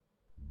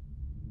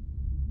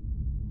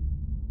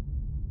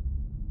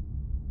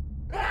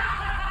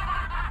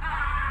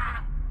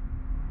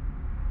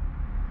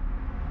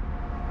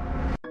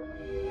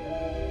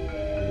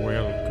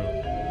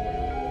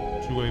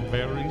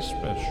very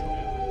special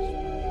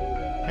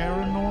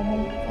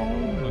Paranormal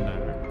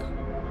Almanac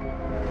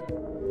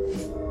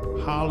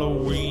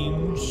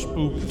Halloween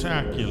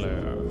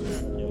Spooktacular.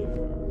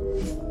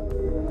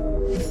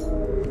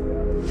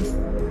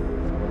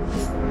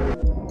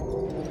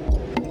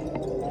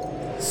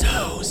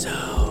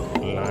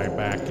 Lie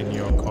back in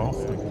your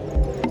coffin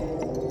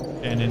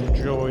and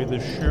enjoy the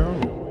show.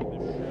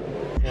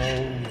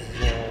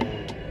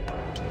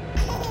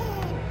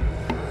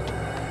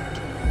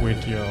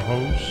 With your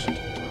host,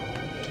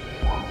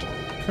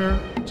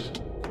 Kurt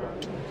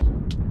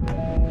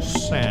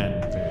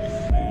Sandvik.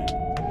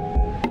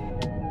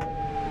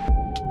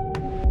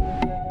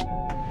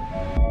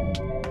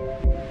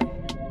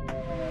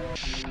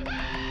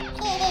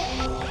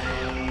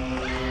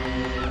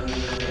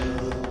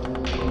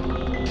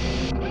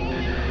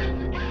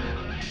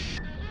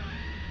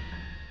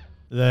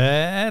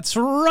 That's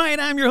right.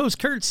 I'm your host,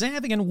 Kurt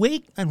Sandvik,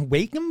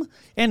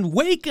 and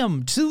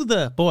welcome to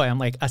the... Boy, I'm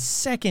like a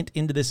second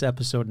into this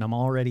episode, and I'm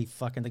already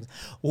fucking...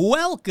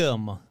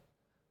 Welcome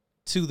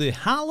to the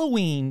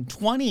Halloween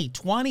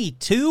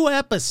 2022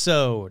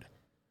 episode.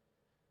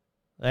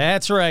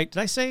 That's right. Did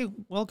I say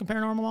welcome,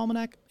 Paranormal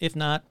Almanac? If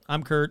not,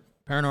 I'm Kurt,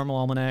 Paranormal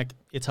Almanac.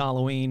 It's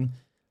Halloween.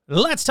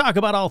 Let's talk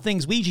about all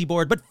things Ouija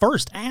board. But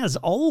first, as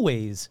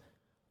always,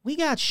 we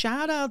got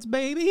shout-outs,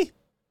 baby.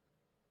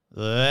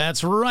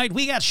 That's right.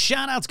 We got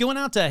shout-outs going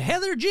out to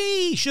Heather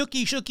G,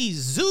 Shooky,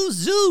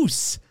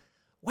 Zeus.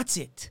 What's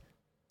it?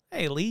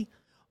 Hey, Lee.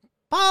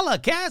 Paula,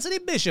 Cassidy,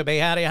 Bishop, hey,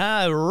 howdy,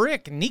 hi.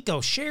 Rick,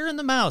 Nico, sharing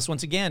the mouse.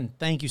 Once again,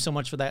 thank you so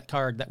much for that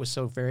card. That was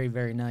so very,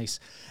 very nice.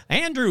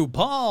 Andrew,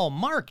 Paul,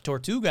 Mark,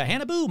 Tortuga,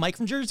 Hannah Boo, Mike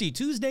from Jersey,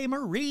 Tuesday,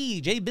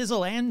 Marie, Jay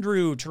Bizzle,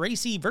 Andrew,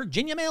 Tracy,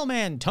 Virginia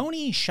Mailman,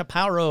 Tony,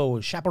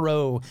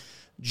 Chaparro,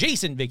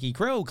 Jason, Vicky,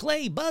 Crow,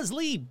 Clay, Buzz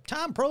Lee,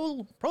 Tom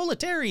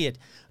Proletariat,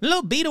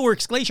 Lobito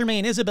Works, Glacier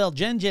Main, Isabel,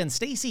 Jen,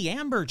 Stacy,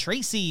 Amber,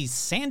 Tracy,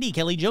 Sandy,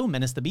 Kelly, Joe,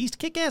 Menace the Beast,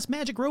 Kick-Ass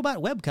Magic Robot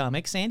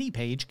Webcomic, Sandy,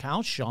 Page,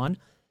 Kyle, Sean,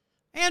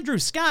 Andrew,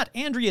 Scott,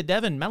 Andrea,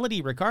 Devin,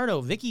 Melody, Ricardo,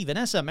 Vicky,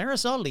 Vanessa,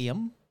 Marisol,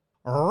 Liam,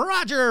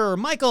 Roger,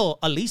 Michael,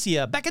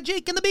 Alicia, Becca,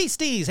 Jake, and the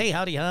Beasties, hey,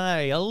 howdy,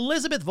 hi,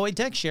 Elizabeth,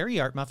 Wojtek, Sherry,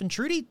 Art Muffin,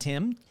 Trudy,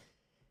 Tim,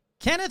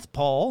 Kenneth,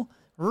 Paul,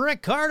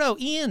 Ricardo,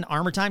 Ian,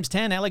 Armor Times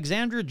 10,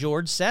 Alexandra,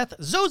 George, Seth,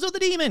 Zozo the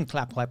Demon,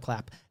 clap, clap,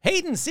 clap,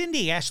 Hayden,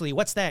 Cindy, Ashley,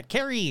 what's that,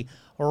 Carrie,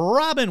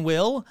 Robin,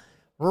 Will,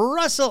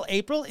 Russell,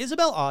 April,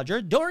 Isabel,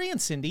 Audra, Dorian,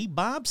 Cindy,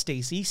 Bob,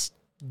 Stacy,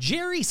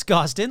 Jerry,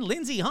 Scoston,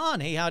 Lindsay, Hahn,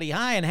 hey, howdy,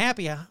 hi, and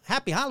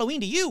happy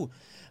Halloween to you,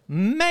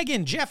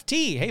 Megan, Jeff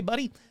T, hey,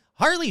 buddy,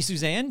 Harley,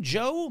 Suzanne,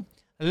 Joe,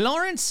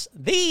 Lawrence,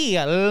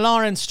 the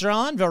Lawrence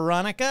Strawn,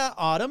 Veronica,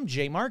 Autumn,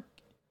 J. Mark,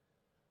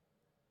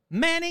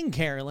 Manning,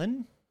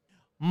 Carolyn,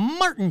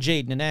 Martin,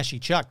 Jaden, and Ashy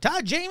Chuck,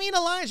 Todd, Jamie, and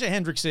Elijah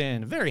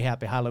Hendrickson. Very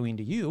happy Halloween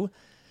to you.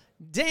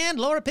 Dan,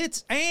 Laura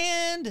Pitts,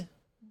 and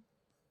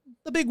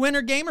the Big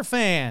Winter Gamer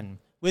Fan,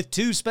 with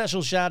two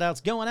special shout-outs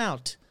going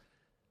out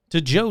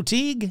to Joe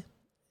Teague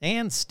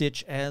and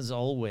Stitch, as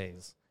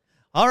always.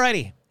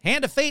 Alrighty,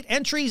 Hand of Fate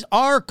entries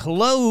are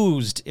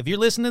closed. If you're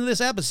listening to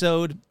this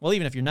episode, well,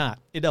 even if you're not,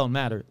 it don't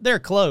matter. They're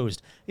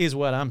closed, is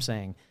what I'm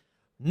saying.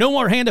 No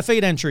more Hand of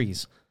Fate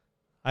entries.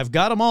 I've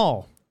got them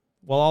all.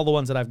 Well, all the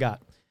ones that I've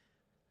got.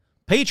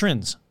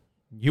 Patrons,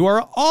 you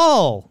are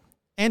all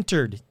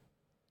entered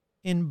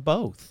in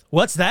both.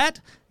 What's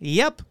that?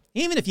 Yep,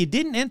 even if you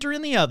didn't enter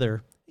in the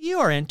other, you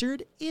are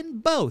entered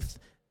in both.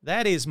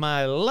 That is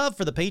my love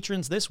for the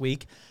patrons this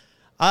week.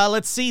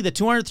 Let's see, the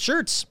 200th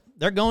shirts,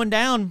 they're going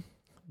down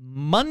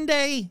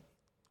Monday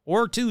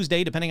or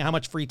Tuesday, depending on how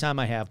much free time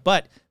I have.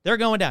 But they're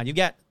going down. You've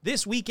got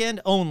this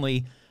weekend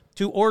only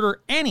to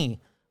order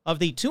any of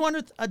the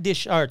 200th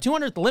edition, or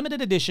 200th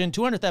limited edition,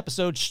 200th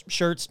episode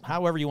shirts,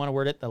 however you want to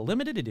word it, the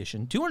limited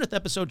edition, 200th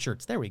episode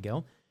shirts. There we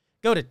go.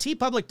 Go to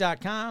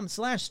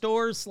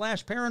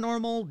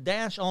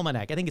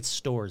tpublic.com/stores/paranormal-almanac. I think it's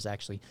stores,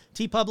 actually.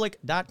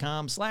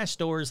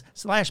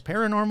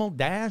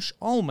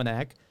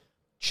 tpublic.com/stores/paranormal-almanac.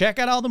 Check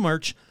out all the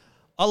merch.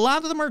 A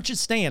lot of the merch is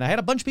staying. I had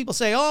a bunch of people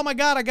say, oh my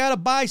God, I got to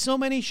buy so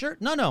many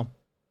shirts. No.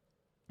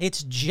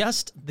 It's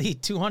just the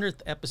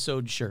 200th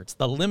episode shirts,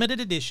 the limited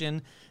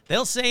edition.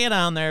 They'll say it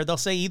on there. They'll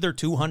say either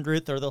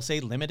 200th or they'll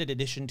say limited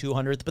edition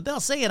 200th, but they'll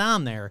say it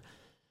on there.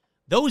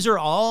 Those are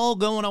all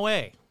going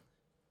away.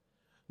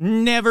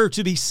 Never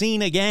to be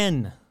seen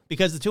again,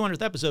 because the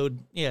 200th episode,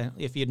 yeah,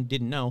 if you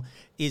didn't know,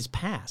 is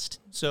past.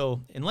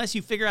 So unless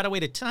you figure out a way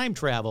to time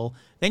travel,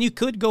 then you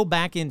could go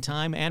back in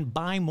time and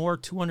buy more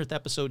 200th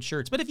episode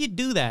shirts. But if you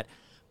do that,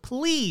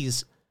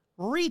 please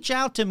reach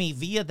out to me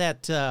via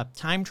that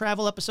time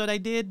travel episode I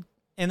did,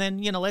 and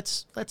then,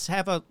 let's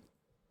have a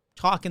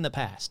talk in the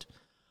past.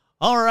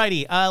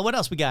 Alrighty, what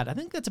else we got? I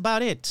think that's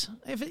about it.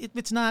 If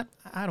it's not,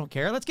 I don't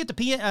care. Let's get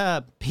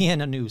to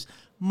piano news.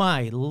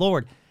 My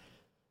Lord.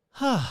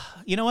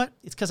 You know what?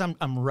 It's because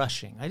I'm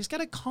rushing. I just got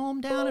to calm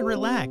down and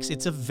relax.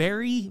 It's a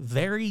very,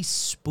 very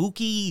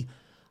spooky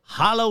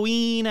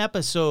Halloween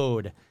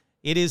episode.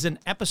 It is an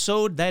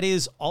episode that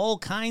is all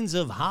kinds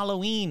of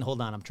Halloween.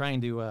 Hold on, I'm trying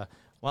to...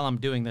 while I'm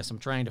doing this, I'm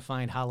trying to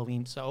find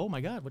Halloween. So, oh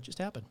my God, what just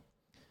happened?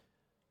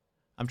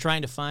 I'm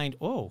trying to find,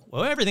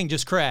 everything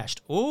just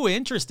crashed. Oh,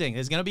 interesting.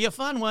 It's going to be a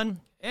fun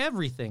one.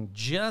 Everything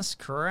just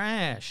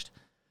crashed.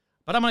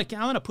 But I'm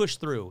gonna push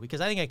through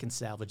because I think I can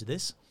salvage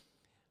this.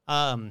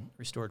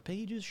 Restored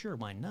pages, sure,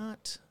 why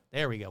not?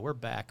 There we go, we're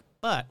back.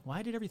 But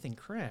why did everything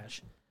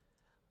crash?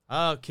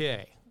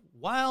 Okay,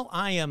 while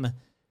I am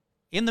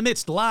in the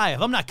midst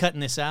live, I'm not cutting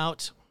this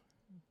out.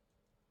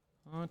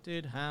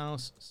 Haunted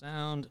house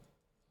sound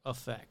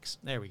effects.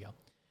 There we go.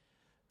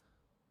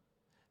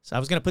 So I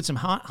was going to put some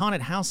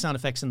haunted house sound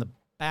effects in the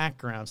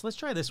background. So let's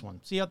try this one.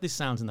 See how this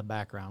sounds in the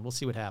background. We'll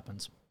see what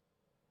happens.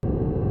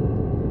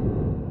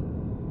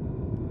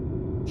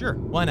 Sure,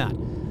 why not?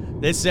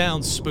 This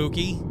sounds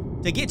spooky.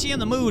 To get you in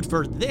the mood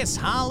for this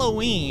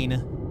Halloween,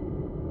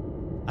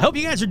 I hope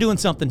you guys are doing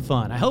something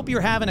fun. I hope you're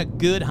having a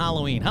good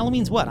Halloween.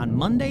 Halloween's what, on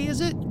Monday, is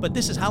it? But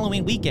this is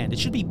Halloween weekend. It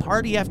should be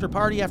party after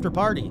party after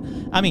party.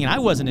 I mean, I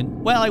was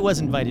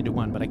invited to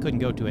one, but I couldn't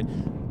go to it.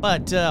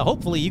 But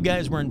hopefully you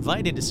guys were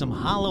invited to some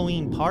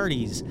Halloween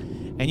parties,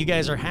 and you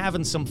guys are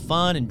having some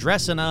fun and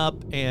dressing up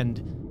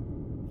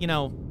and, you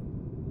know,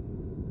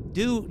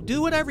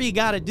 do whatever you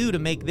got to do to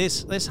make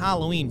this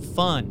Halloween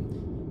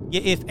fun.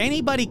 If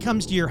anybody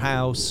comes to your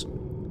house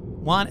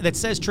that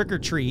says trick or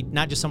treat,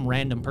 not just some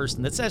random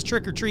person that says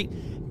trick or treat,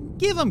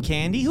 give them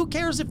candy. Who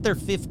cares if they're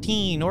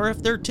 15 or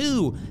if they're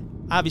 2?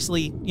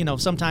 Obviously, you know,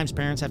 sometimes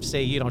parents have to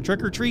say, you know,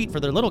 trick or treat for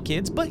their little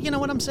kids, but you know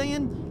what I'm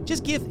saying?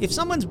 Just if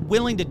someone's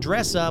willing to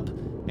dress up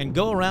and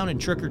go around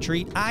and trick or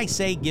treat, I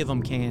say give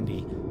them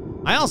candy.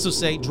 I also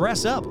say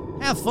dress up,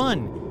 have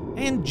fun,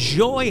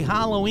 enjoy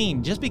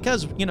Halloween. Just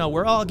because, you know,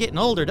 we're all getting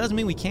older doesn't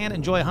mean we can't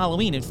enjoy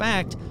Halloween. In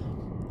fact,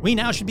 we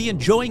now should be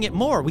enjoying it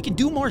more. We can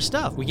do more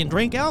stuff. We can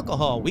drink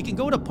alcohol. We can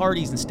go to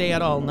parties and stay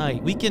out all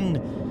night. We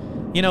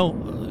can, you know,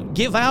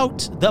 give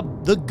out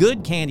the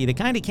good candy, the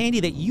kind of candy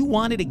that you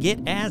wanted to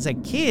get as a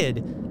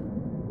kid.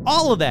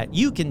 All of that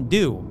you can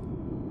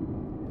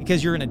do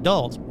because you're an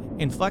adult.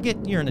 And fuck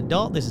it, you're an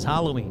adult. This is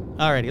Halloween.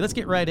 Alrighty, let's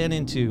get right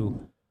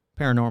into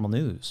paranormal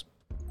news.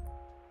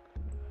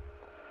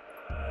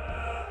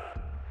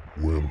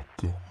 Welcome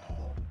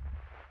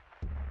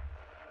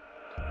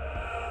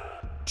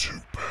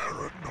to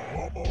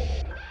Paranormal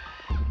News.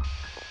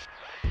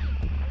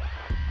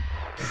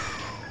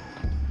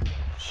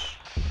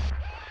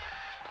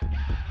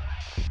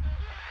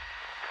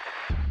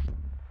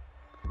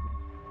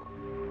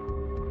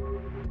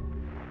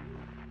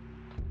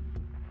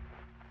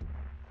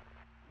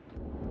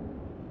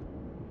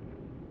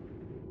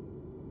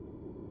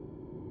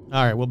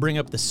 All right, we'll bring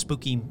up the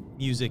spooky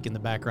music in the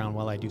background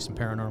while I do some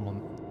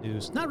paranormal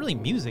news. Not really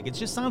music. It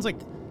just sounds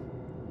like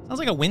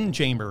a wind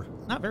chamber.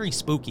 Not very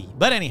spooky.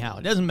 But anyhow,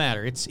 it doesn't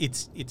matter. It's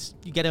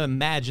you got to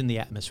imagine the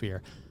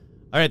atmosphere.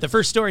 All right, the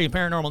first story in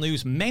paranormal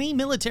news. Many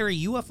military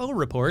UFO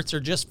reports are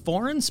just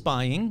foreign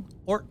spying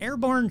or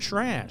airborne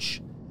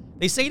trash.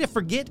 They say to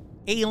forget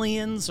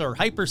aliens or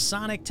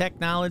hypersonic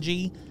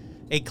technology.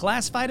 A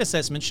classified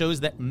assessment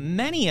shows that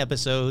many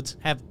episodes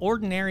have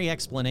ordinary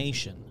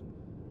explanation.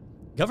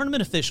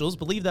 Government officials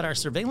believe that our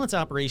surveillance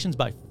operations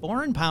by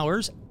foreign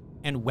powers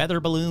and weather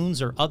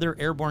balloons or other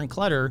airborne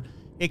clutter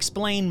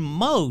explain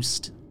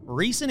most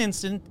recent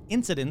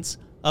incidents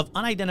of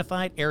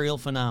unidentified aerial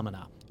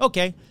phenomena.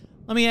 Okay,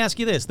 let me ask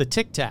you this. The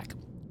Tic Tac,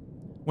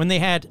 when they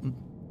had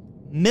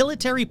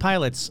military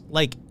pilots,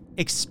 like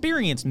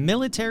experienced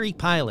military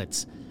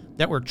pilots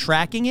that were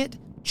tracking it,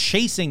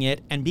 chasing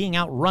it, and being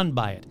outrun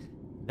by it,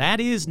 that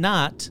is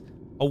not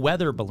a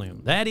weather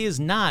balloon. That is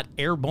not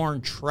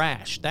airborne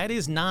trash. That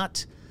is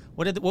not,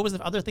 what was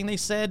the other thing they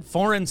said?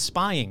 Foreign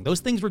spying. Those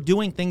things were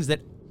doing things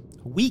that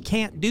we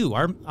can't do.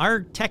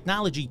 Our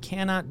technology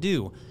cannot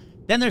do.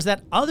 Then there's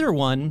that other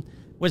one.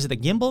 Was it the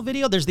gimbal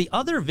video? There's the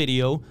other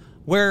video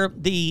where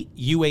the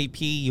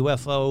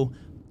UFO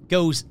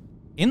goes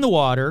in the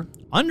water,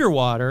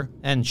 underwater,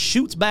 and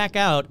shoots back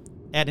out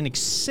at an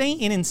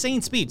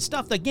insane speed.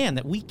 Stuff, again,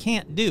 that we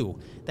can't do.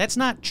 That's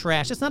not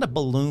trash. That's not a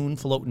balloon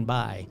floating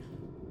by.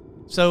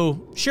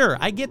 So, sure,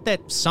 I get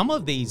that some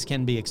of these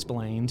can be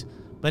explained,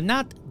 but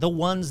not the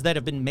ones that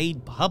have been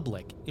made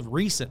public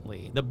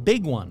recently, the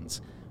big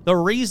ones. The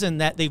reason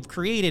that they've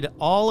created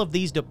all of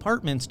these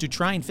departments to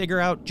try and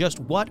figure out just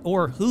what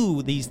or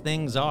who these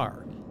things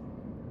are.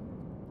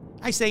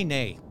 I say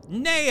nay.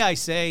 Nay, I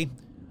say.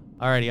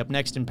 Alrighty, up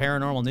next in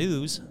paranormal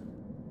news.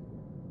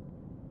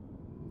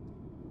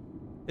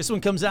 This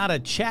one comes out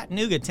of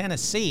Chattanooga,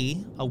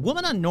 Tennessee. A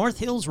woman on North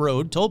Hills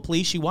Road told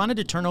police she wanted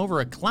to turn over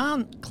a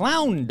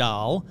clown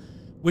doll,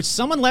 which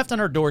someone left on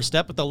her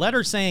doorstep with a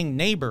letter saying,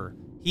 "Neighbor,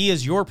 he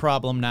is your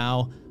problem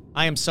now.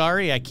 I am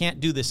sorry, I can't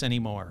do this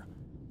anymore."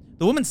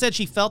 The woman said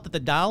she felt that the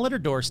doll at her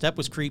doorstep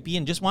was creepy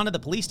and just wanted the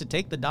police to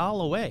take the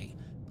doll away.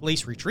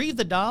 Police retrieved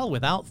the doll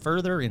without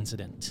further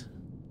incident.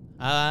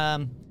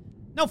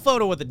 No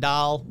photo of the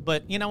doll,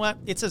 but you know what?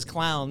 It says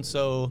clown,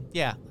 so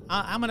yeah,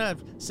 I'm going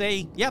to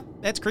say, yep,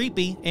 that's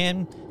creepy.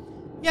 And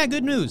yeah,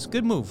 good news,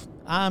 good move.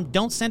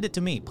 Don't send it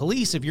to me.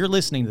 Police, if you're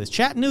listening to this,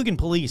 Chattanooga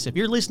police, if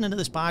you're listening to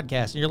this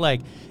podcast and you're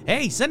like,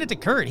 hey, send it to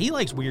Kurt, he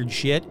likes weird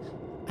shit.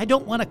 I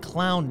don't want a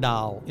clown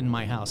doll in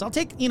my house. I'll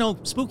take,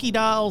 spooky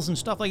dolls and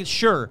stuff like that,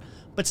 sure.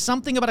 But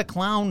something about a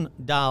clown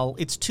doll,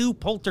 it's too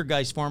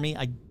poltergeist for me.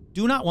 I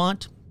do not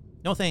want.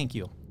 No, thank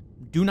you.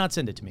 Do not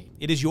send it to me.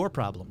 It is your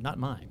problem, not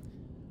mine.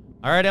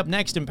 All right, up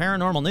next in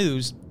paranormal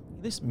news.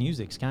 This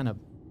music's kind of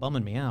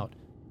bumming me out.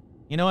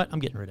 You know what? I'm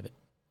getting rid of it.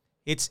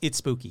 It's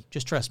spooky.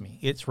 Just trust me.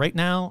 It's right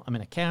now. I'm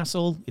in a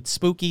castle. It's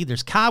spooky.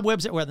 There's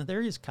cobwebs everywhere.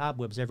 There is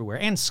cobwebs everywhere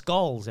and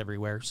skulls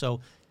everywhere.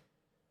 So,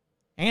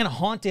 and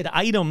haunted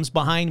items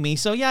behind me.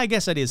 So yeah, I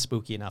guess that is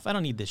spooky enough. I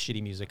don't need this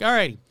shitty music. All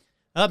righty.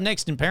 Up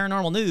next in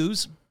paranormal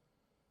news.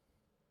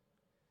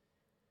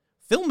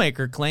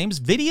 Filmmaker claims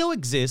video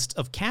exists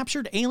of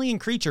captured alien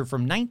creature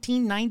from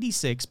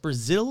 1996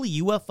 Brazil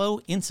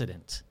UFO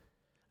incident.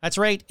 That's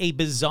right, a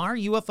bizarre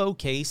UFO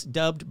case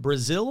dubbed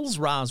Brazil's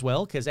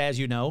Roswell, because as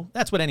you know,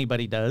 that's what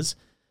anybody does.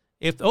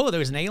 If, there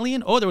was an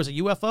alien, there was a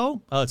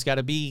UFO, it's got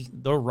to be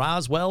the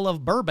Roswell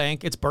of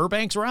Burbank. It's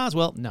Burbank's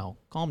Roswell. No,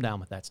 calm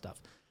down with that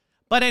stuff.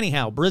 But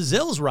anyhow,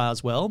 Brazil's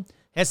Roswell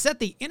has set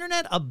the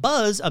internet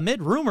abuzz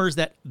amid rumors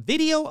that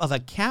video of a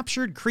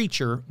captured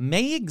creature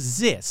may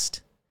exist,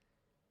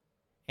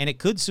 and it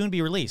could soon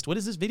be released. What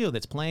is this video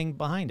that's playing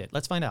behind it?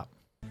 Let's find out.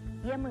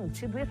 E é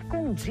mantido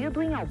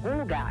escondido em algum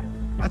lugar.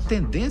 A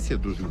tendência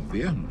dos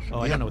governos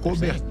é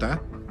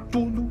acobertar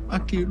tudo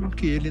aquilo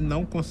que ele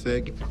não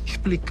consegue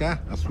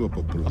explicar à sua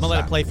população. I'm gonna let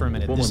it play for a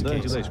minute. O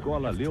comandante da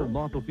escola leu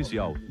nota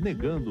oficial,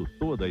 negando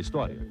toda a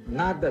história.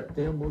 Nada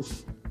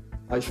temos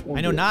a esconder.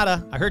 I know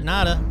nada. I heard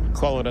nada.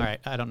 Call it All right,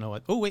 I don't know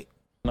what. Oh, wait.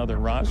 another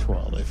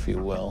Roswell, if you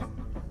will.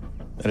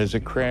 That is a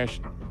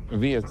crashed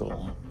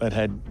vehicle that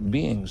had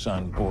beings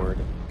on board.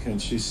 Can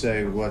she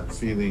say what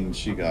feeling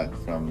she got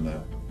from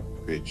the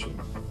creature?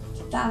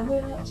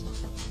 Tava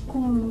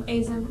com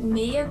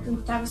medo,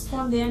 tava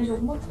escondendo de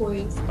alguma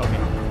coisa. Okay,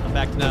 I'm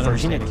back to The not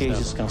Virginia understanding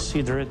case stuff. is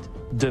considered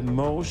the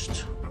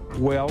most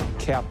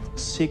well-kept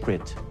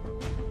secret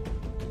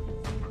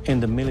in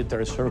the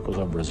military circles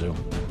of Brazil.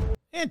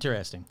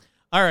 Interesting.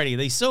 Alrighty,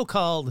 the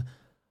so-called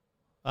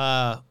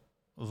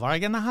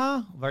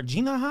Varginaha,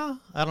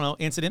 I don't know,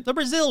 incident, the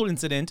Brazil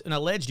incident, an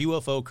alleged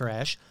UFO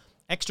crash,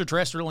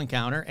 extraterrestrial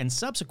encounter, and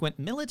subsequent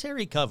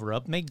military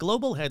cover-up made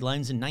global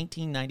headlines in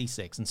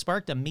 1996 and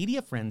sparked a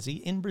media frenzy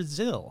in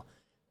Brazil,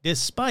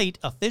 despite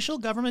official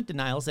government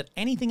denials that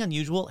anything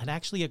unusual had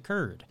actually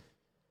occurred.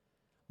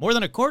 More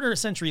than a quarter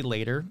century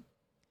later,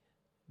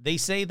 they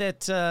say that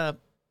the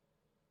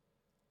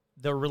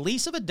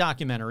release of a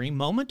documentary,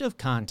 Moment of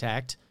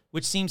Contact,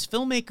 which sees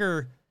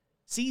filmmaker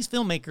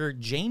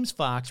James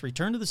Fox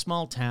return to the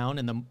small town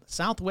in the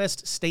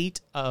southwest state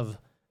of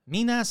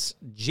Minas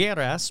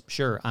Gerais.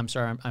 Sure, I'm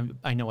sorry,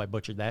 I know I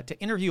butchered that. To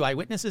interview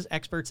eyewitnesses,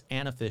 experts,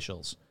 and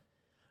officials.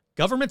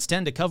 Governments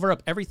tend to cover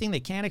up everything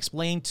they can't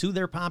explain to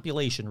their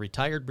population,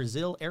 retired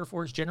Brazil Air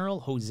Force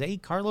General Jose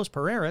Carlos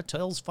Pereira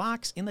tells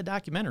Fox in the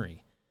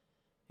documentary.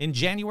 In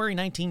January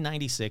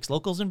 1996,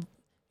 locals in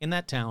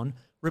that town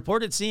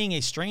reported seeing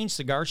a strange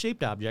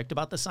cigar-shaped object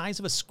about the size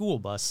of a school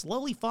bus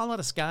slowly fall out of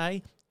the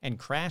sky and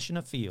crash in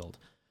a field.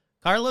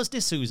 Carlos de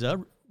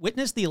Souza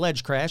witnessed the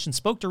alleged crash and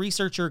spoke to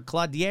researcher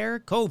Claudier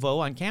Covo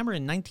on camera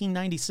in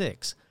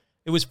 1996.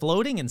 It was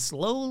floating and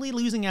slowly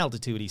losing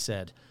altitude, he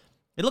said.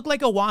 It looked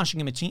like a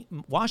washing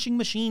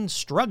machine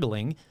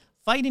struggling,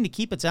 fighting to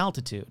keep its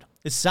altitude.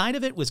 The side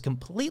of it was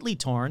completely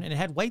torn, and it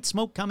had white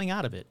smoke coming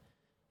out of it.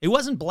 It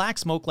wasn't black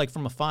smoke like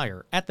from a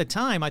fire. At the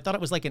time, I thought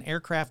it was like an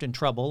aircraft in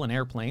trouble, an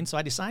airplane, so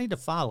I decided to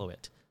follow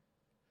it.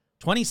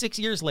 26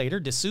 years later,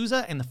 de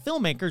Souza and the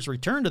filmmakers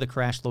returned to the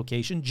crash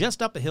location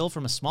just up a hill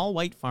from a small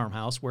white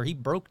farmhouse where he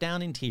broke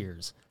down in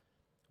tears.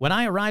 When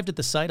I arrived at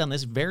the site on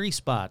this very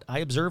spot, I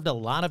observed a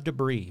lot of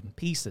debris and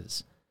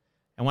pieces.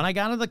 And when I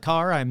got out of the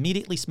car, I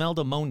immediately smelled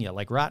ammonia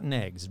like rotten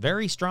eggs.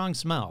 Very strong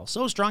smell.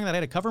 So strong that I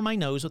had to cover my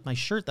nose with my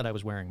shirt that I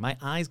was wearing. My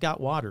eyes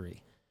got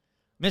watery.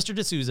 Mr.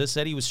 de Souza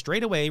said he was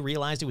straight away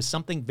realized it was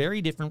something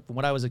very different from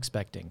what I was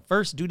expecting.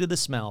 First, due to the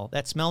smell.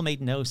 That smell made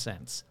no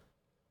sense.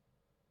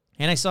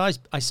 And I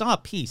saw a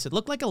piece. It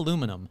looked like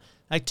aluminum.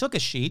 I took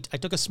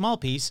a small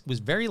piece, it was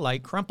very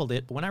light, crumpled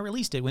it, but when I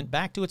released it, it went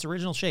back to its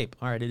original shape.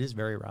 All right, it is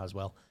very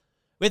Roswell.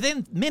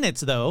 Within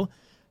minutes, though,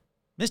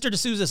 Mr. de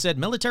Souza said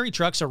military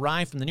trucks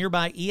arrived from the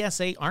nearby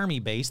ESA Army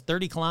base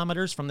 30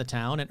 kilometers from the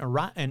town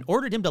and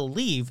ordered him to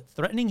leave,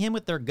 threatening him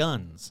with their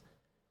guns.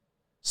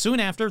 Soon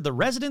after, the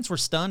residents were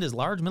stunned as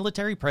large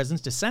military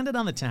presence descended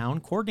on the town,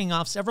 cordoning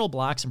off several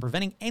blocks and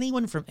preventing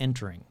anyone from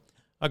entering.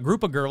 A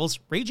group of girls,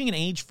 ranging in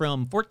age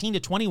from 14 to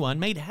 21,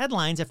 made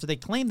headlines after they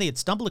claimed they had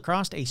stumbled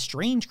across a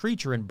strange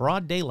creature in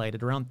broad daylight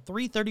at around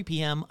 3:30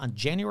 p.m. on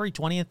January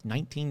 20th,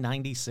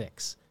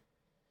 1996.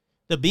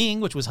 The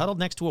being, which was huddled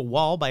next to a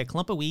wall by a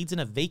clump of weeds in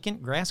a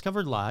vacant,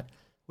 grass-covered lot,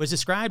 was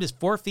described as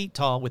 4 feet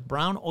tall with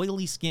brown,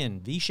 oily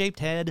skin, V-shaped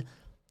head,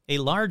 a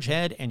large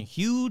head, and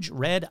huge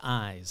red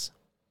eyes.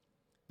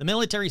 The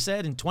military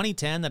said in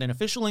 2010 that an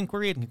official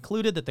inquiry had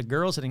concluded that the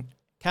girls had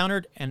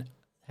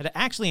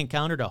actually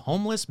encountered a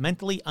homeless,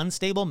 mentally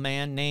unstable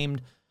man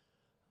named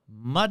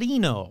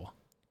Mudino,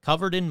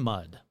 covered in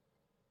mud.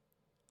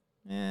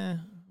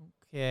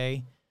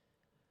 Okay.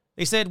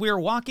 They said, we were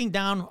walking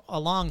down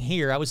along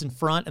here. I was in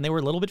front, and they were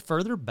a little bit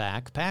further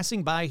back.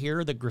 Passing by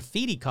here, the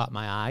graffiti caught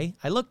my eye.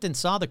 I looked and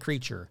saw the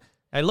creature.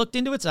 I looked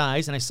into its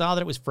eyes, and I saw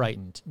that it was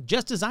frightened,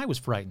 just as I was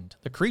frightened.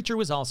 The creature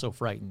was also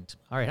frightened.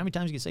 All right, how many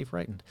times can you say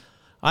frightened?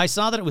 I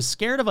saw that it was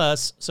scared of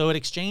us, so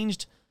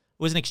it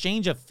was an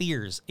exchange of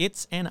fears,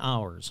 its and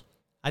ours.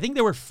 I think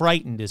they were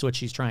frightened is what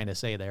she's trying to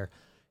say there.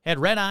 Had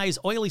red eyes,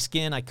 oily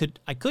skin. I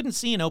couldn't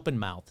see an open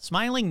mouth.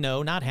 Smiling,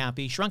 no, not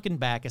happy, shrunken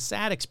back, a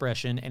sad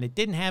expression, and it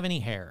didn't have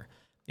any hair.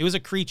 It was a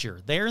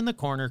creature, there in the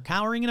corner,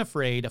 cowering and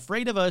afraid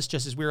of us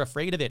just as we were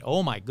afraid of it.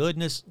 Oh, my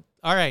goodness.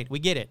 All right, we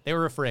get it. They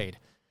were afraid.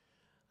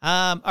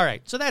 All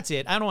right, so that's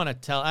it. I don't want to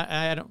tell.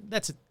 I don't.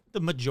 That's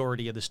the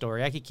majority of the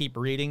story. I could keep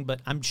reading,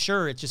 but I'm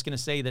sure it's just going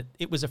to say that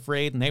it was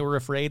afraid and they were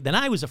afraid. Then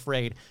I was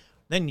afraid.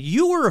 Then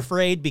you were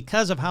afraid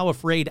because of how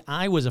afraid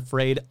I was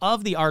afraid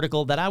of the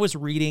article that I was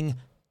reading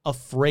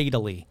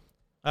afraidily.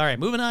 All right,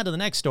 moving on to the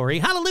next story.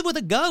 How to live with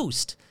a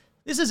ghost.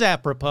 This is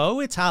apropos.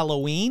 It's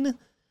Halloween.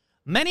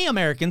 Many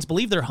Americans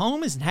believe their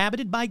home is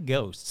inhabited by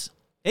ghosts,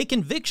 a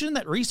conviction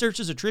that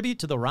researchers attribute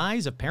to the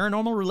rise of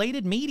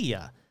paranormal-related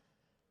media.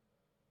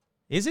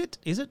 Is it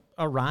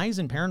a rise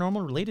in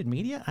paranormal-related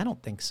media? I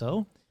don't think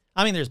so.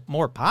 I mean, there's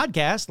more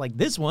podcasts like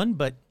this one,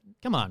 but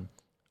come on.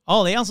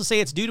 Oh, they also say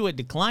it's due to a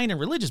decline in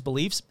religious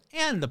beliefs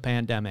and the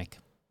pandemic.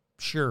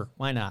 Sure,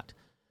 why not?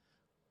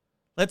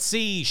 Let's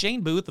see.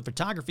 Shane Booth, a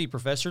photography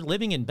professor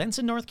living in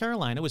Benson, North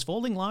Carolina, was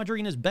folding laundry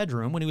in his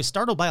bedroom when he was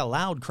startled by a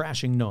loud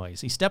crashing noise.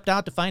 He stepped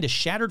out to find a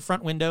shattered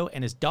front window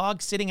and his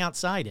dog sitting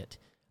outside it.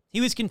 He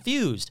was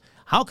confused.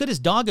 How could his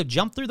dog have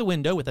jumped through the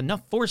window with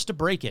enough force to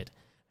break it?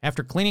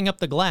 After cleaning up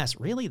the glass,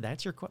 really?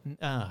 That's your question?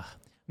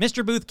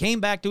 Mr. Booth came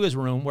back to his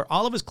room where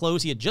all of his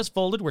clothes he had just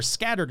folded were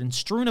scattered and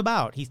strewn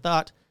about. He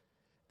thought,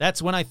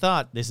 that's when I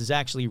thought, this is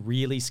actually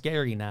really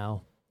scary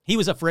now. He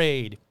was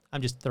afraid.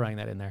 I'm just throwing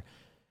that in there.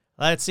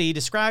 Let's see. He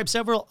described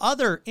several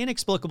other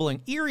inexplicable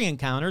and eerie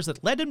encounters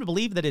that led him to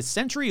believe that his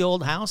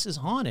century-old house is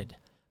haunted.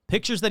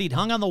 Pictures that he'd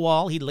hung on the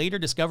wall, he'd later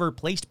discovered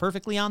placed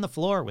perfectly on the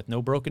floor with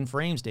no broken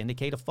frames to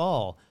indicate a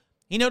fall.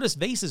 He noticed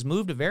vases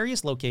moved to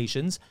various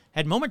locations,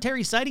 had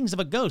momentary sightings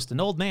of a ghost, an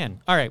old man.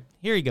 All right,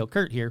 here you go,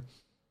 Kurt here.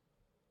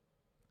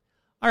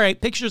 All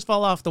right, pictures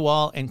fall off the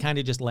wall and kind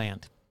of just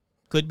land.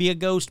 Could be a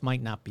ghost,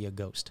 might not be a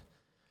ghost.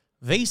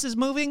 Vases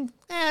moving?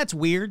 It's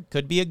weird.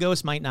 Could be a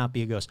ghost, might not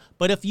be a ghost.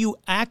 But if you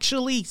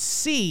actually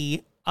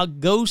see a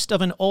ghost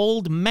of an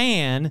old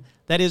man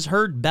that is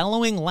heard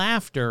bellowing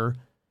laughter,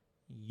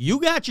 you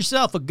got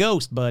yourself a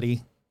ghost,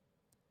 buddy.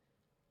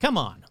 Come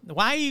on.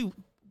 Why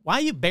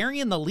are you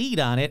burying the lead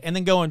on it and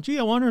then going, gee,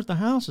 I wonder if the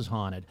house is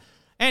haunted?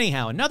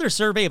 Anyhow, another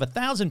survey of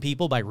 1,000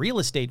 people by Real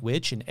Estate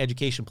Witch, an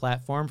education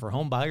platform for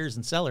home buyers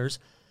and sellers,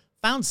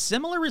 found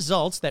similar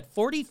results, that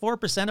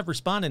 44% of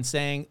respondents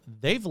saying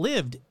they've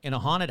lived in a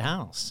haunted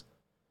house.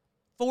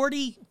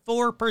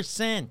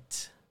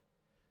 44%.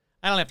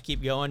 I don't have to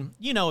keep going.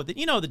 You know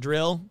the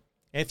drill.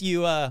 If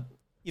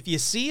you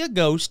see a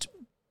ghost,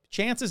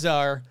 chances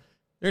are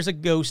there's a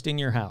ghost in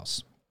your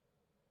house.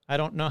 I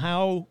don't know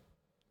how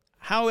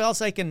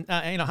else I can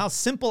how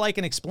simple I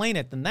can explain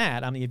it than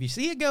that. I mean, if you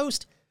see a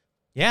ghost,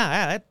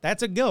 yeah,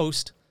 that's a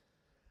ghost.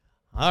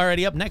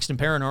 Alrighty, up next in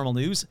paranormal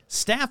news,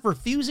 staff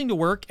refusing to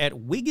work at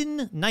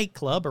Wigan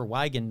Nightclub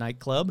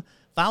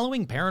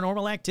following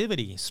paranormal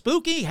activity.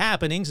 Spooky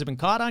happenings have been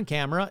caught on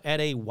camera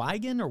at a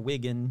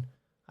Wigan.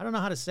 I don't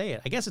know how to say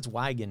it. I guess it's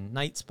Wigan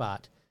night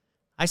spot.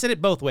 I said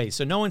it both ways,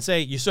 so no one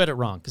say you said it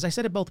wrong, because I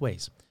said it both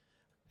ways.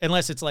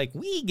 Unless it's like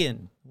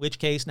Wigan, which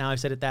case now I've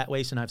said it that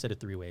way, so now I've said it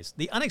 3 ways.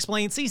 The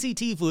unexplained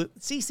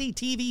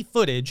CCTV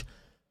footage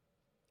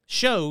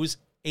shows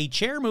a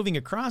chair moving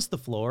across the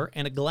floor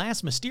and a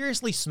glass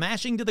mysteriously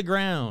smashing to the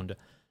ground.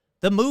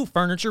 The moved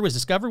furniture was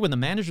discovered when the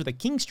manager of the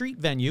King Street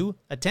venue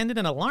attended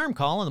an alarm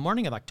call on the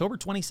morning of October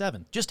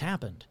 27th. Just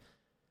happened.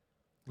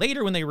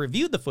 Later, when they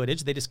reviewed the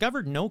footage, they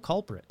discovered no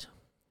culprit.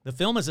 The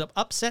film has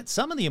upset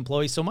some of the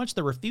employees so much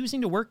they're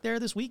refusing to work there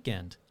this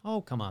weekend. Oh,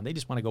 come on. They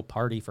just want to go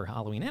party for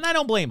Halloween, and I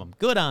don't blame them.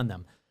 Good on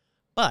them.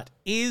 But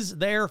is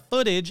there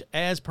footage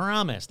as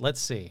promised? Let's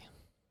see.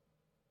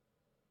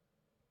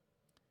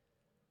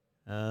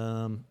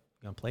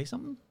 Gonna play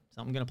something?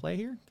 Something gonna play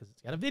here? Because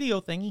it's got a video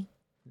thingy.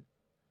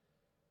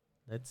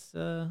 Let's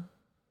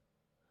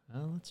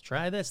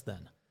try this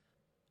then.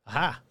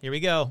 Aha, here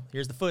we go.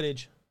 Here's the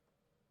footage.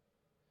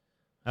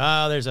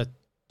 There's a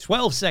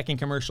 12-second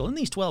commercial. In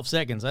these 12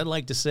 seconds, I'd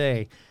like to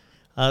say,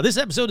 this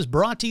episode is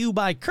brought to you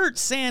by Kurt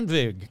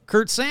Sandvig.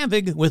 Kurt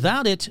Sandvig,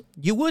 without it,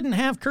 you wouldn't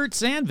have Kurt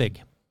Sandvig.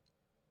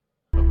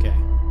 Okay.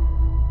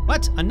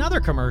 What?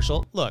 Another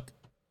commercial? Look.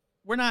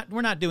 We're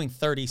not doing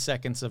 30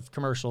 seconds of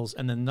commercials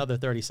and then another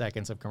 30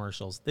 seconds of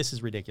commercials. This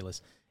is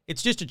ridiculous.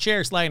 It's just a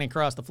chair sliding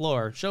across the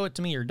floor. Show it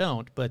to me or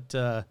don't, but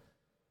don't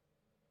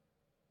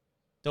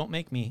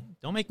make me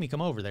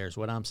come over there is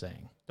what I'm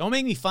saying. Don't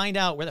make me find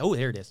out where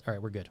there it is. All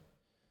right, we're good.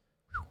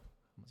 Whew,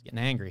 I was getting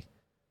angry.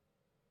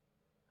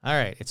 All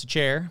right, it's a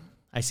chair.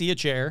 I see a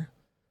chair.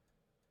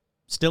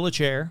 Still a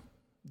chair.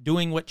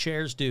 Doing what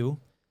chairs do.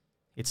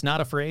 It's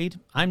not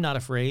afraid. I'm not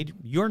afraid.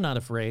 You're not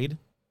afraid.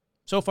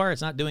 So far,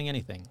 it's not doing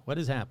anything. What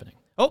is happening?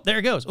 Oh, there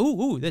it goes.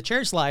 Ooh, the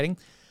chair's sliding.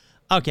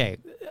 Okay,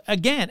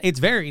 again, it's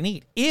very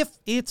neat. If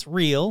it's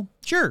real,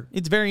 sure,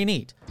 it's very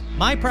neat.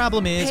 My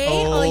problem is,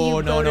 no,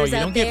 you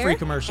don't get free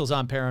commercials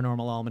on Paranormal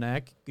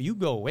Almanac. You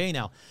go away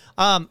now.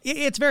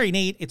 It's very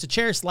neat. It's a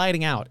chair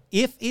sliding out.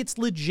 If it's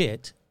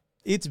legit,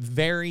 it's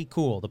very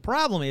cool. The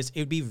problem is, it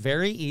would be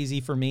very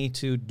easy for me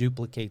to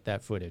duplicate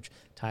that footage.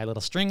 Tie a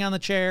little string on the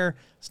chair,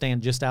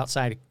 stand just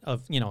outside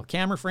of, a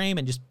camera frame,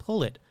 and just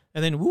pull it.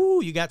 And then,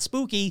 woo, you got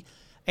spooky.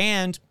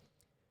 And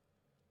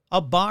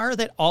a bar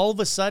that all of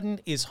a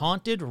sudden is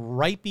haunted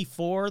right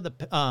before the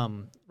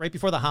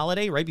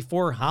holiday, right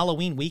before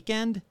Halloween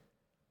weekend,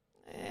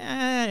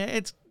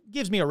 it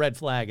gives me a red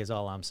flag is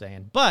all I'm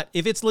saying. But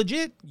if it's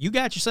legit, you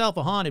got yourself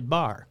a haunted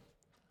bar.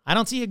 I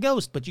don't see a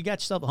ghost, but you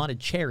got yourself a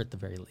haunted chair at the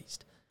very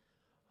least.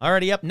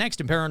 Already up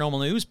next in paranormal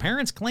news,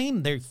 parents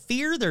claim they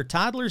fear their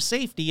toddler's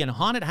safety in a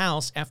haunted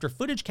house after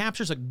footage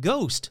captures a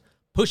ghost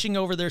pushing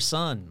over their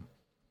son.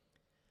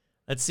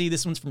 Let's see,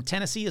 this one's from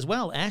Tennessee as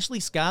well.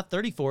 Ashley Scott,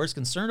 34, is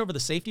concerned over the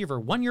safety of her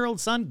 1-year-old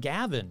son,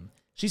 Gavin.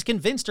 She's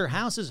convinced her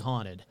house is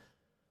haunted.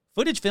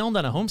 Footage filmed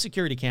on a home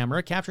security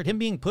camera captured him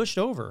being pushed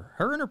over.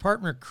 Her and her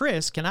partner,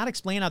 Chris, cannot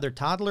explain how their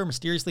toddler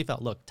mysteriously fell.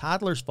 Look,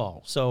 toddlers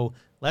fall. So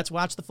let's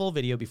watch the full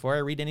video before I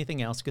read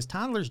anything else, because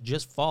toddlers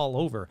just fall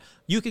over.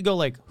 You could go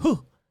like,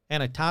 whew,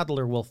 and a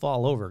toddler will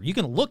fall over. You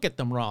can look at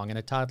them wrong, and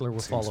a toddler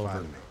will fall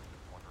over.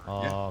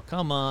 Oh,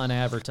 come on,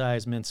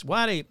 advertisements. All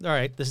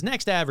right, this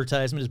next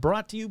advertisement is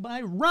brought to you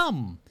by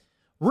Rum.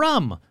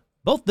 Rum.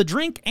 Both the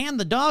drink and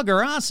the dog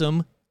are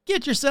awesome.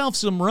 Get yourself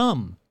some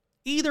rum.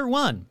 Either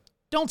one.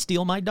 Don't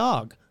steal my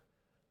dog.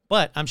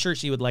 But I'm sure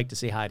she would like to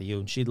say hi to you,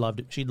 and she'd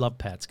love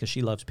pets because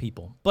she loves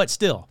people. But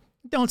still,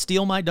 don't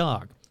steal my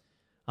dog.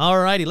 All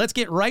righty, let's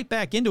get right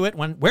back into it.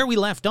 Where we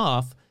left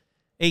off,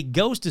 a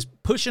ghost is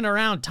pushing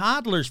around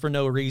toddlers for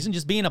no reason,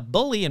 just being a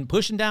bully and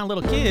pushing down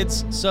little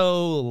kids.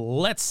 So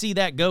let's see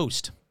that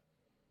ghost.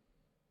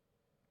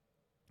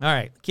 All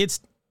right, kids.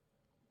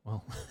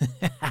 Well,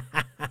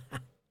 all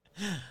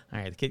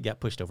right, the kid got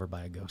pushed over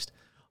by a ghost.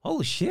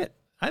 Holy shit.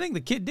 I think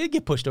the kid did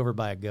get pushed over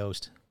by a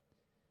ghost.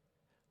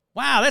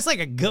 Wow, that's like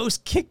a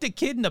ghost kicked a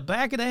kid in the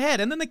back of the head.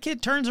 And then the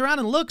kid turns around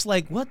and looks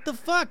like, what the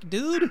fuck,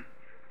 dude?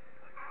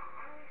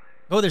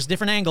 Oh, there's a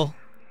different angle.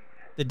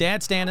 The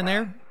dad standing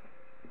there.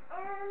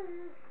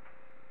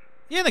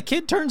 Yeah, the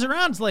kid turns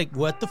around. It's like,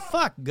 what the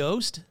fuck,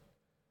 ghost?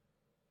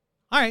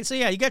 All right, so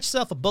yeah, you got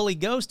yourself a bully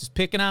ghost who's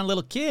picking on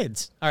little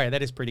kids. All right,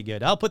 that is pretty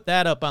good. I'll put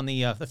that up on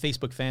the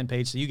Facebook fan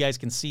page so you guys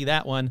can see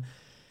that one.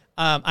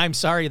 I'm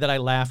sorry that I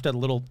laughed at a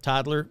little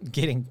toddler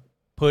getting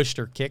pushed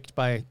or kicked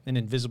by an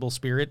invisible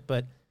spirit,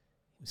 but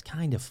it was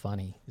kind of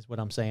funny, is what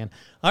I'm saying.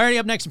 All right,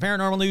 up next in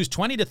paranormal news,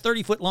 20 to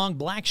 30-foot-long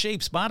black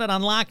shape spotted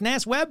on Loch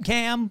Ness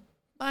webcam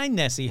by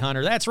Nessie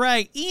Hunter. That's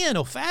right, Ian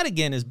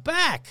O'Fadigan is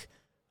back.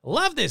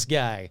 Love this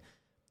guy.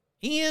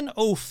 Ian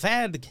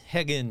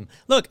O'Fadigan.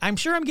 Look, I'm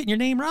sure I'm getting your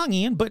name wrong,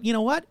 Ian, but you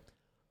know what?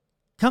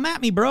 Come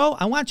at me, bro.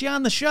 I want you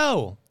on the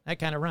show. That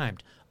kind of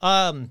rhymed.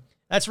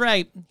 That's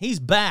right. He's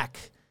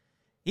back.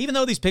 Even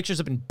though these pictures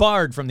have been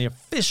barred from the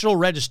official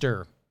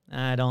register.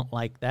 I don't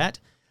like that.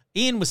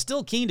 Ian was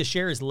still keen to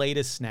share his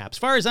latest snap. As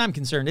far as I'm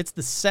concerned, it's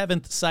the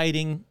 7th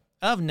sighting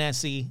of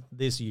Nessie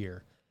this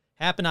year.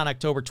 Happened on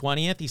October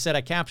 20th. He said,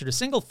 I captured a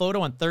single photo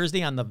on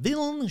Thursday on the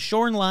Vilne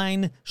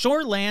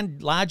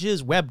Shoreland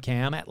Lodge's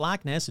webcam at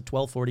Loch Ness at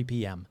 12:40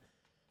 p.m.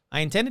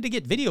 I intended to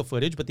get video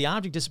footage, but the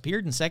object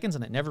disappeared in seconds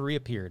and it never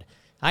reappeared.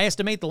 I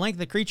estimate the length of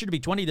the creature to be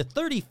 20 to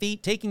 30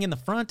 feet, taking in the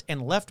front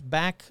and left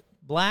back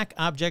black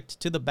object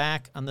to the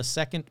back on the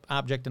second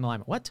object in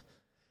alignment. What?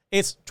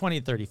 It's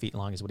 20 to 30 feet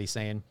long is what he's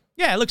saying.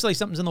 Yeah, it looks like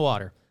something's in the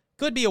water.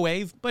 Could be a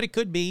wave, but it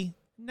could be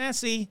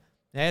Nessie.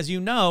 As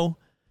you know,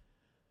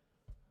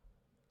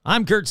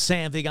 I'm Gert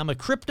Sandvig. I'm a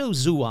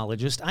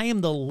cryptozoologist. I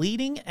am the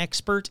leading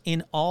expert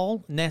in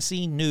all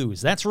Nessie news.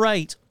 That's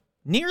right.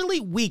 Nearly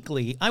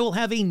weekly, I will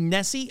have a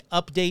Nessie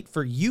update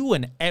for you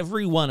and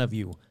every one of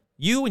you.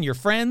 You and your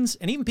friends,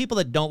 and even people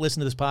that don't listen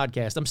to this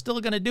podcast. I'm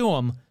still going to do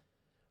them.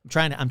 I'm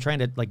trying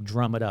to like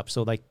drum it up.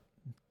 So like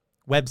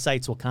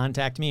websites will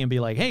contact me and be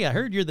like, hey, I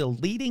heard you're the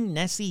leading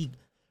Nessie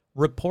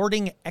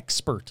reporting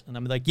expert. And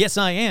I'm like, yes,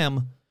 I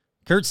am.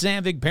 Gert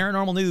Sandvig,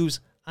 Paranormal News.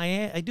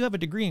 I do have a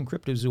degree in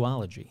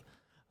cryptozoology.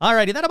 All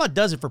righty, that about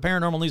does it for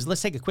Paranormal News.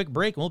 Let's take a quick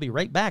break, and we'll be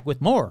right back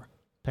with more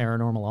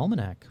Paranormal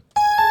Almanac.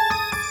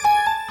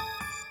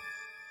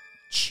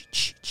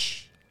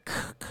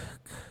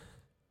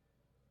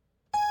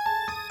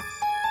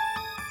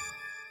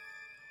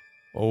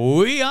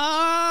 We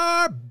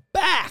are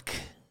back.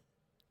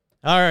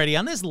 All righty,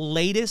 on this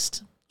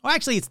latest, well,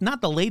 actually, it's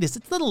not the latest,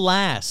 it's the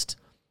last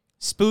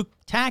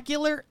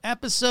spooktacular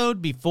episode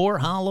before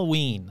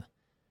Halloween.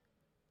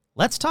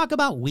 Let's talk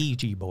about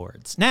Ouija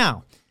boards.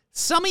 Now,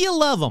 some of you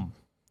love them.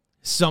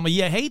 Some of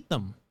you hate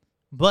them.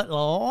 But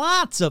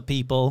lots of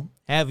people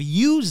have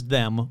used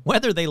them,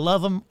 whether they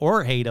love them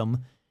or hate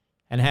them,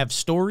 and have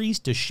stories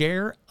to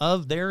share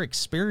of their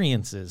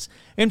experiences.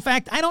 In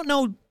fact, I don't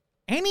know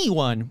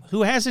anyone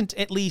who hasn't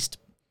at least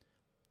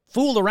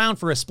fooled around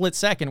for a split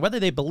second, whether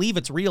they believe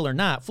it's real or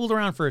not, fooled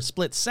around for a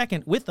split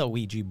second with a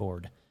Ouija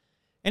board.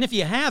 And if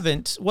you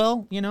haven't,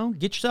 well,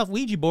 get yourself a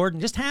Ouija board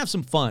and just have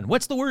some fun.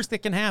 What's the worst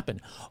that can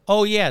happen?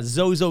 Oh, yeah,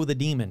 Zozo the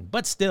demon.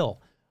 But still,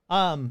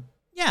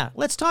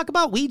 let's talk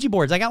about Ouija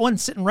boards. I got one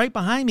sitting right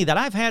behind me that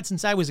I've had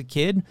since I was a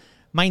kid.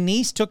 My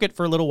niece took it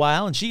for a little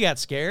while, and she got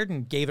scared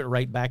and gave it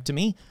right back to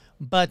me.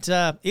 But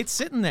it's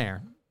sitting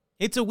there.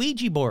 It's a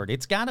Ouija board.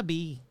 It's got to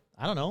be,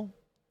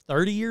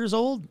 30 years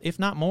old, if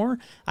not more.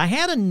 I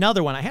had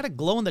another one. I had a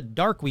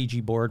glow-in-the-dark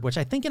Ouija board, which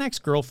I think an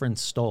ex-girlfriend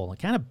stole. It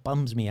kind of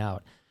bums me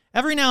out.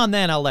 Every now and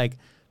then, I'll,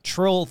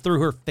 troll through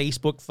her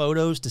Facebook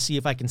photos to see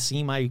if I can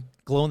see my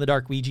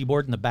glow-in-the-dark Ouija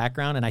board in the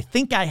background, and I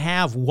think I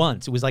have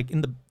once. It was, right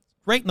in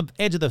the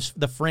edge of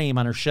the frame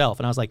on her shelf,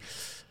 and I was like,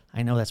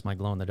 I know that's my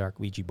glow-in-the-dark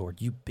Ouija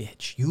board. You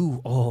bitch.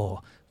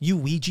 You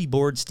Ouija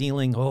board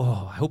stealing.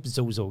 Oh, I hope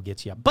Zozo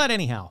gets you. But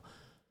anyhow,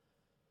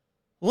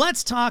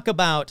 let's talk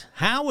about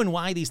how and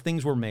why these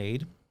things were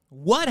made.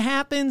 What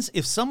happens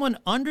if someone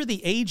under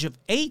the age of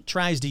 8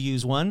 tries to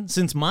use one,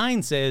 since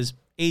mine says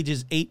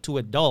ages 8 to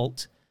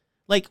adult?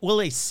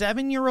 Will a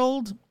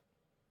 7-year-old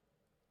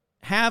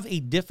have a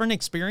different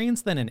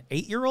experience than an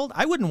 8-year-old?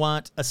 I wouldn't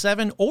want a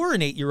 7 or an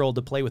 8-year-old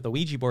to play with a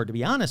Ouija board, to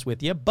be honest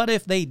with you. But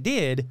if they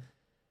did,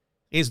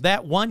 is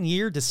that 1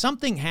 year? Does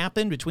something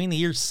happen between the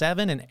years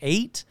 7 and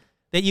 8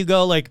 that you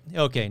go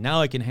okay,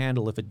 now I can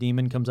handle if a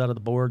demon comes out of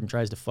the board and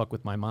tries to fuck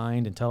with my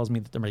mind and tells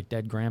me that they're my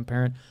dead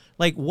grandparent?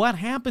 What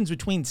happens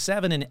between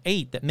 7 and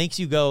 8 that makes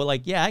you go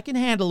yeah, I can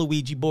handle a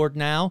Ouija board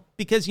now?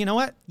 Because you know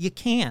what? You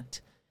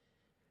can't.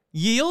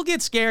 You'll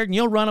get scared and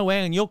you'll run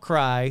away and you'll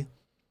cry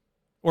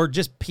or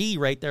just pee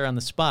right there on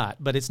the spot,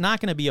 but it's not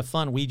going to be a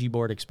fun Ouija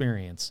board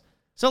experience.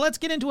 So let's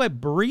get into a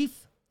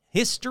brief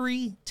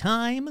history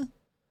time.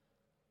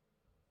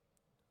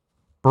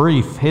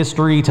 Brief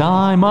history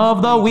time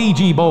of the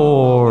Ouija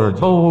board.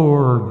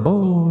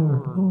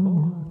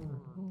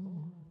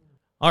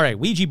 All right,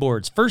 Ouija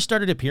boards first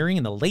started appearing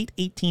in the late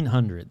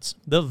 1800s.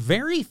 The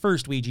very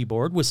first Ouija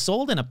board was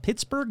sold in a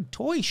Pittsburgh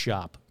toy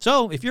shop.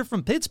 So if you're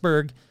from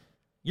Pittsburgh,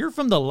 you're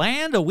from the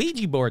land of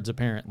Ouija boards,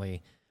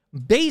 apparently.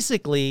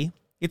 Basically,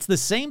 it's the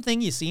same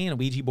thing you see in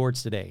Ouija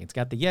boards today. It's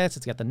got the yes,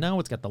 it's got the no,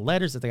 it's got the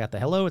letters, it's got the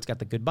hello, it's got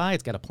the goodbye,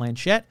 it's got a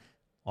planchette.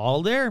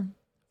 All there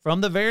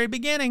from the very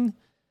beginning.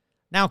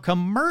 Now,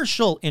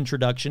 commercial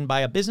introduction by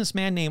a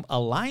businessman named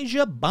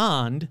Elijah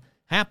Bond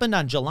happened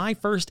on July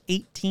 1st,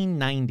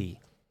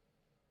 1890.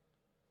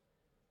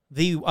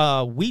 The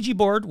Ouija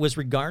board was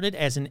regarded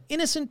as an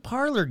innocent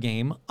parlor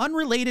game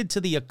unrelated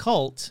to the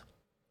occult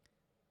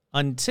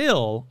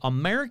until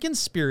American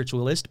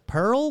spiritualist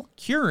Pearl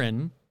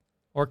Curran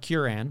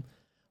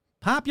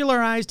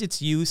popularized its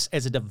use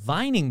as a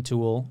divining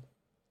tool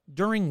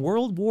during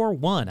World War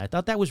I. I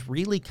thought that was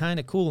really kind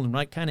of cool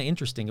and kind of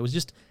interesting. It was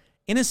just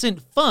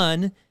innocent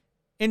fun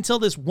until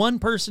this one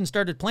person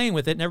started playing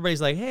with it, and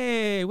everybody's like,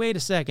 hey, wait a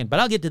second.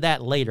 But I'll get to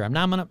that later.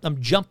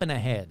 I'm jumping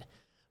ahead.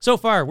 So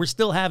far, we're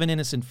still having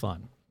innocent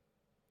fun.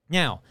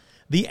 Now,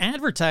 the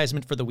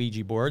advertisement for the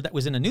Ouija board that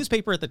was in a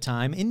newspaper at the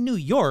time in New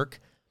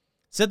York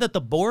said that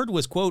the board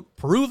was, quote,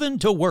 proven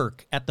to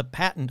work at the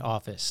patent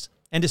office,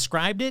 and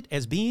described it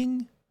as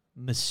being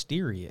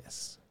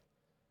mysterious.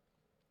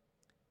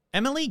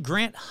 Emily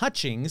Grant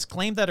Hutchings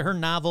claimed that her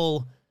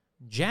novel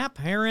Jap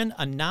Heron,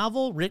 a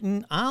novel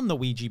written on the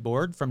Ouija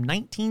board from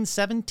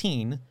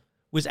 1917,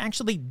 was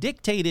actually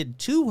dictated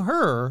to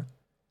her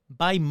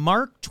by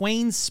Mark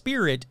Twain's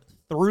spirit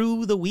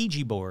through the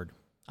Ouija board,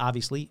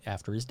 obviously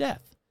after his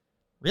death.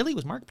 Really?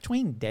 Was Mark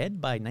Twain dead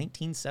by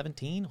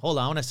 1917? Hold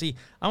on, I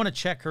want to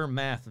check her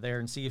math there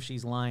and see if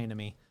she's lying to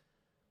me.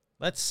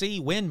 Let's see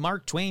when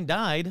Mark Twain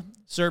died.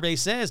 Survey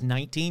says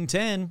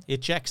 1910.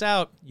 It checks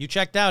out. You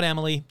checked out,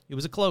 Emily. It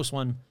was a close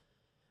one.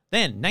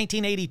 Then,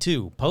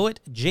 1982, poet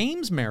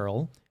James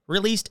Merrill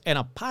released an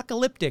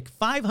apocalyptic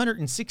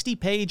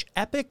 560-page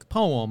epic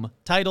poem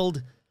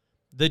titled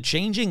The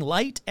Changing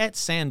Light at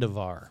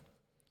Sandovar,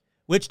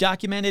 which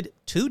documented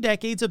 2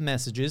 decades of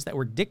messages that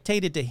were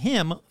dictated to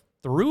him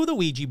through the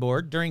Ouija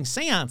board during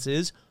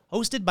seances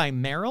hosted by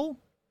Merrill,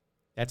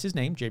 that's his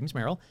name, James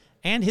Merrill,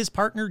 and his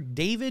partner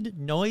David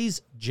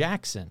Noyes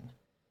Jackson.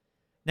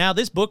 Now,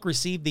 this book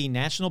received the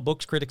National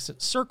Books Critics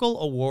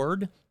Circle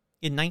Award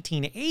in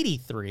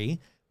 1983,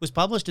 was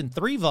published in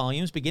 3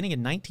 volumes beginning in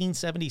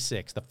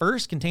 1976. The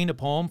first contained a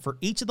poem for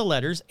each of the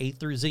letters A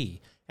through Z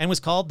and was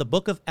called The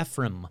Book of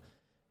Ephraim.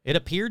 It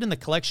appeared in the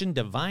collection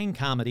Divine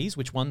Comedies,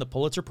 which won the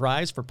Pulitzer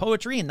Prize for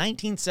Poetry in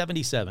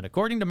 1977.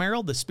 According to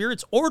Merrill, the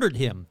spirits ordered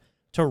him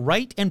to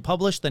write and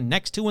publish the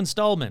next 2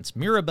 installments,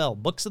 Mirabelle,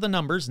 Books of the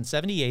Numbers in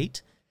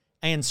 78,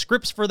 and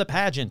Scripts for the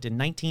Pageant in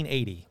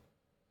 1980.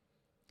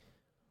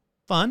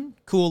 Fun,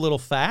 cool little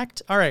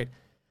fact. All right,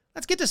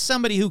 let's get to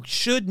somebody who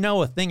should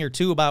know a thing or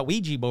two about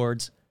Ouija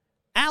boards.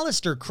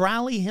 Aleister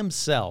Crowley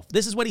himself.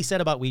 This is what he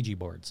said about Ouija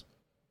boards.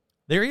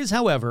 There is,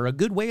 however, a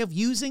good way of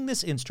using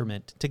this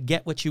instrument to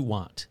get what you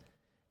want,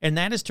 and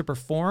that is to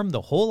perform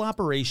the whole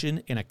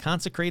operation in a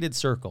consecrated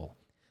circle,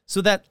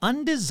 so that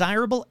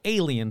undesirable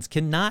aliens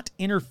cannot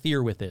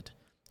interfere with it.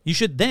 You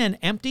should then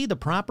empty the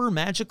proper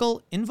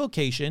magical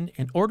invocation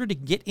in order to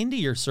get into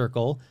your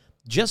circle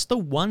just the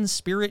one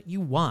spirit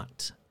you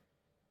want.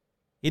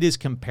 It is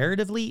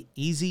comparatively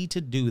easy to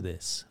do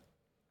this.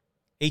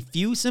 A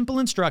few simple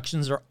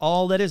instructions are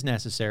all that is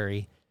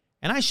necessary,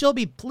 and I shall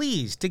be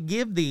pleased to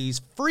give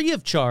these free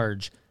of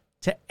charge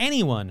to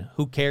anyone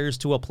who cares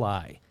to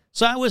apply.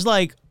 So I was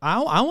like,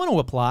 I want to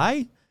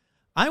apply.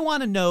 I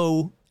want to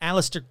know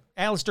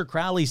Aleister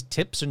Crowley's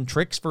tips and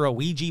tricks for a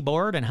Ouija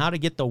board and how to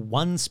get the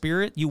one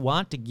spirit you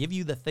want to give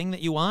you the thing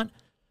that you want.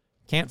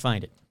 Can't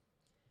find it.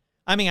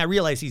 I mean, I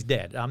realize he's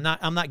dead. I'm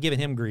not giving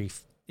him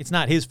grief. It's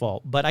not his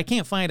fault, but I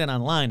can't find it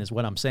online is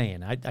what I'm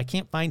saying. I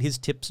can't find his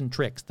tips and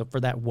tricks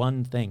for that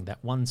one thing,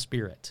 that one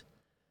spirit.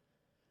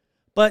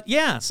 But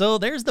yeah, so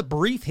there's the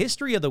brief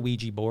history of the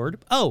Ouija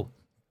board. Oh,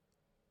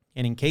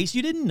 and in case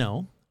you didn't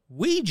know,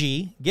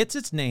 Ouija gets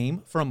its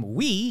name from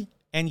oui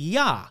and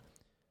ja,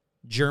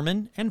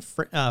 German and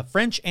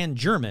French and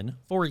German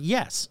for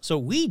yes. So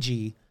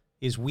Ouija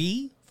is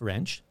oui,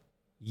 French,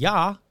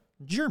 ja,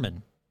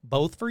 German,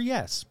 both for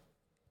yes.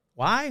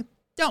 Why?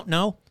 Don't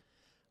know.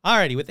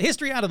 Alrighty, with the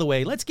history out of the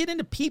way, let's get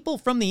into people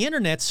from the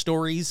internet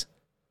stories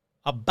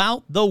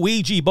about the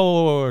Ouija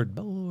board.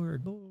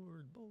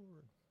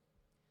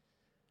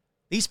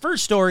 These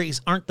first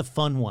stories aren't the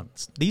fun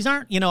ones. These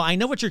aren't, I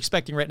know what you're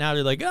expecting right now.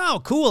 They're like,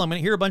 oh, cool. I'm going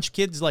to hear a bunch of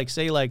kids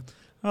say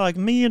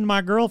me and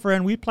my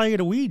girlfriend, we played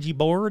a Ouija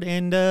board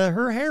and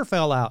her hair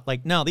fell out.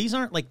 Like, no, these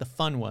aren't like the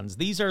fun ones.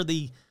 These are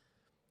the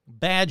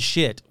bad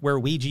shit where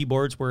Ouija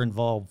boards were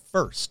involved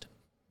first.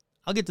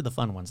 I'll get to the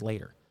fun ones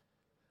later.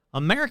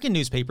 American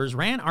newspapers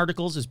ran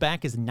articles as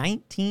back as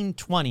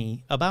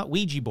 1920 about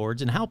Ouija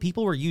boards and how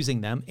people were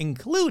using them,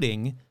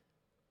 including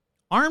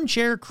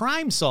armchair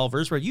crime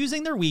solvers were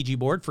using their Ouija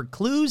board for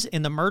clues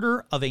in the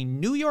murder of a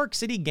New York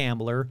City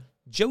gambler,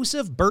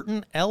 Joseph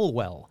Burton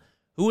Elwell,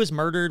 who was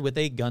murdered with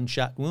a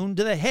gunshot wound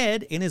to the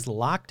head in his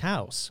locked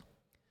house.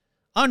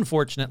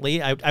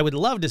 Unfortunately, I would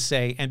love to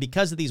say, and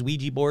because of these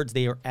Ouija boards,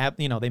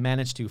 they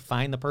managed to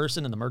find the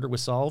person and the murder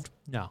was solved.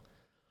 No,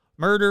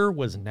 murder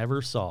was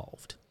never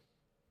solved.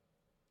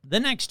 The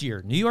next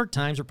year, New York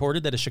Times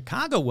reported that a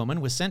Chicago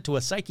woman was sent to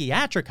a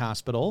psychiatric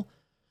hospital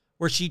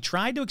where she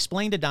tried to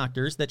explain to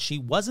doctors that she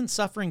wasn't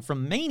suffering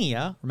from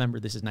mania, remember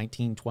this is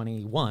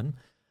 1921,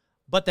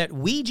 but that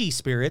Ouija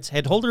spirits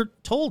had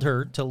told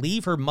her to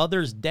leave her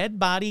mother's dead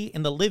body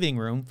in the living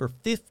room for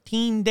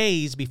 15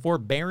 days before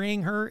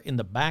burying her in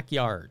the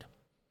backyard.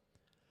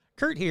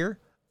 Kurt here,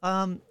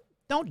 don't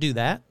do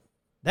that.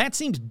 That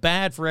seems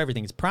bad for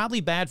everything. It's probably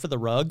bad for the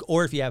rug,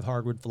 or if you have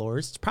hardwood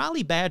floors, it's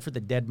probably bad for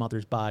the dead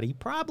mother's body,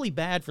 probably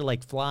bad for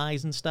like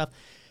flies and stuff.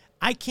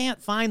 I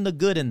can't find the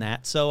good in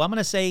that, so I'm going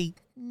to say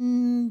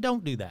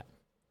don't do that.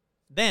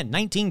 Then,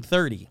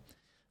 1930,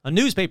 a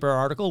newspaper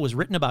article was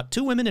written about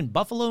two women in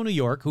Buffalo, New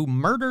York, who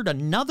murdered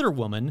another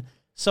woman,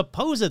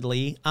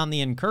 supposedly on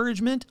the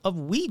encouragement of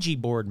Ouija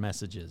board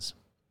messages.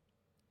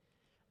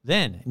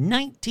 Then,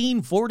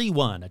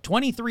 1941, a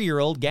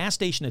 23-year-old gas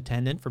station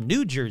attendant from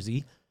New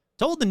Jersey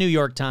told the New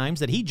York Times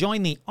that he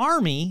joined the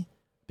Army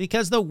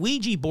because the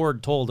Ouija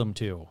board told him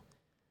to.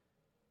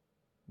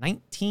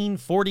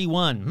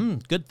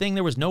 1941. Good thing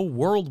there was no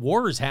world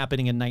wars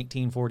happening in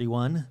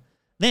 1941.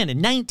 Then, in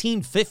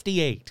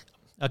 1958,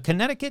 a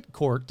Connecticut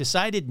court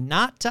decided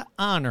not to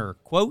honor,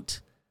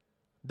 quote,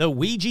 the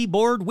Ouija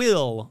board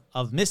will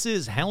of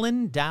Mrs.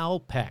 Helen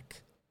Dow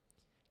Peck.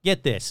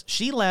 Get this.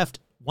 She left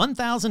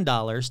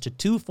 $1,000 to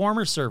two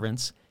former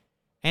servants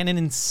and an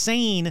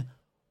insane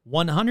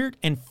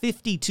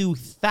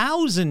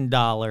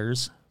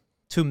 $152,000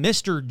 to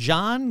Mr.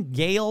 John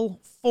Gale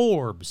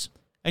Forbes.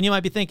 And you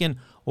might be thinking,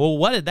 well,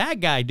 what did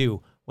that guy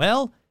do?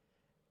 Well,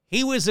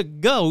 he was a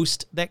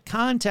ghost that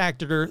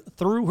contacted her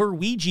through her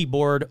Ouija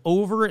board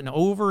over and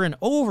over and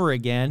over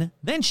again.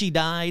 Then she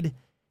died.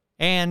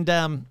 And,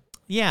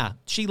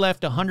 she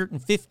left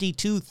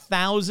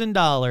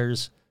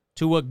 $152,000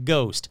 to a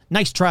ghost.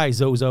 Nice try,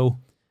 Zozo.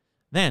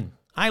 Then,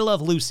 I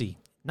Love Lucy,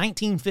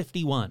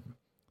 1951.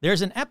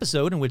 There's an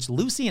episode in which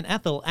Lucy and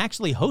Ethel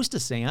actually host a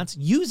seance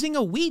using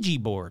a Ouija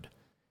board.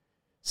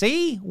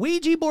 See,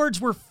 Ouija boards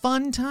were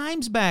fun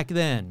times back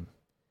then.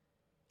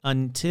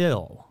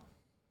 Until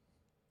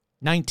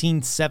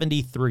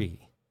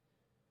 1973.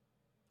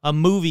 A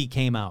movie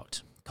came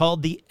out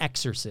called The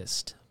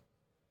Exorcist.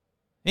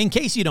 In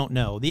case you don't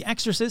know, The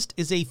Exorcist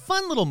is a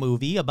fun little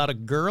movie about a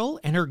girl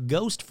and her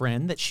ghost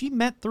friend that she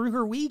met through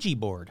her Ouija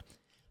board.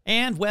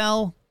 And,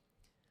 well,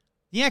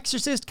 The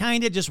Exorcist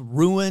kind of just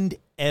ruined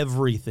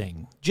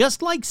everything.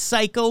 Just like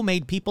Psycho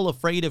made people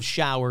afraid of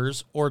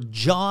showers, or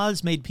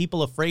Jaws made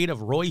people afraid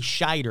of Roy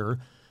Scheider,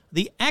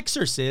 The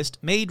Exorcist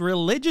made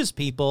religious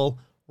people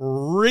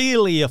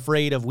really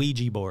afraid of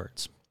Ouija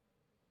boards.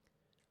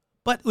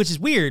 But, which is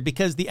weird,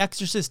 because The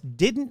Exorcist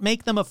didn't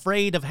make them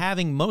afraid of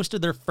having most of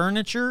their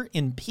furniture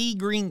in pea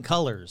green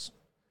colors.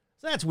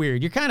 So that's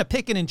weird. You're kind of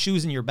picking and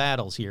choosing your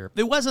battles here.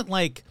 It wasn't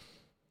like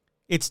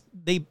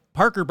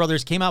Parker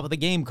Brothers came out with a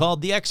game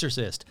called The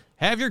Exorcist.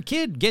 Have your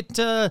kid get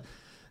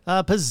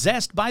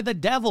possessed by the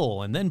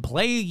devil and then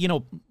play,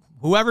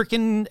 whoever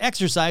can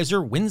exorcise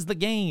her wins the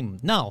game.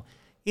 No,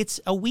 it's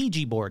a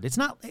Ouija board. It's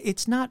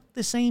not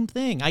the same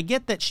thing. I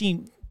get that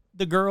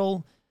the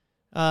girl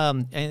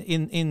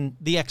in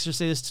The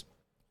Exorcist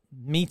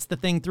meets the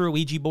thing through a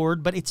Ouija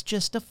board, but it's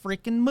just a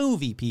freaking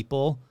movie,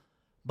 people.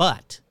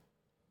 But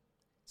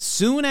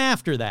soon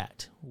after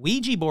that,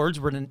 Ouija boards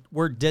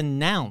were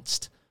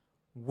denounced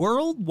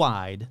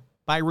worldwide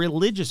by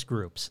religious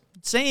groups,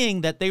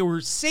 saying that they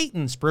were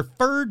Satan's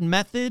preferred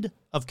method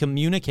of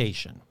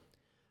communication.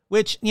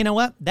 Which, you know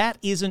what? That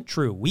isn't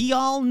true. We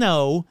all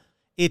know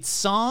it's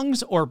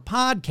songs or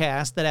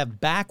podcasts that have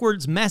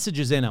backwards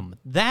messages in them.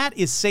 That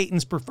is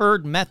Satan's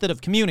preferred method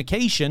of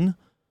communication.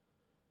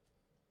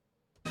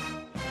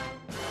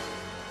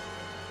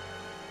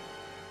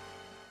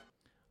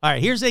 All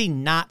right, here's a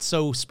not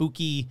so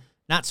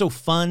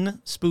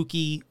fun,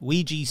 spooky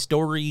Ouija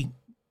story.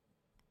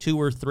 2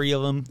 or 3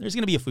 of them. There's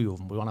going to be a few of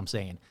them, what I'm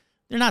saying.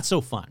 They're not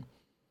so fun.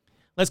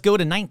 Let's go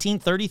to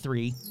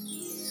 1933,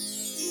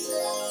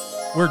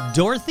 where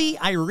Dorothy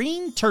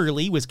Irene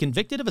Turley was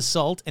convicted of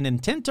assault and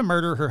intent to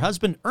murder her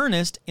husband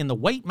Ernest in the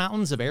White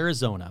Mountains of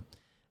Arizona,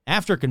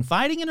 after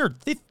confiding in her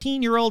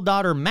 15-year-old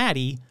daughter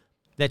Maddie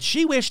that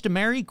she wished to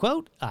marry,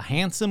 quote, a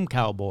handsome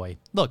cowboy.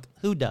 Look,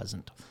 who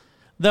doesn't?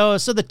 So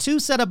the two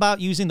set about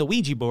using the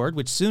Ouija board,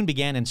 which soon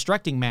began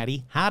instructing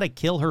Maddie how to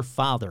kill her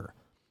father.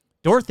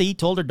 Dorothy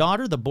told her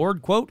daughter the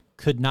board, quote,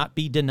 could not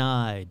be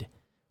denied.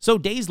 So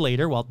days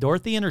later, while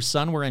Dorothy and her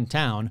son were in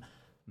town,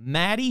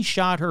 Maddie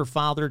shot her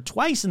father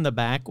twice in the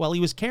back while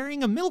he was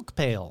carrying a milk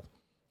pail.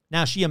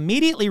 Now, she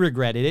immediately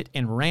regretted it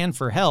and ran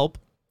for help.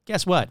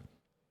 Guess what?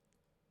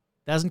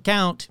 Doesn't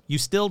count. You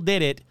still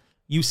did it.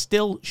 You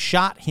still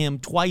shot him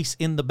twice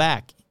in the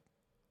back.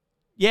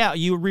 Yeah,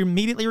 you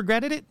immediately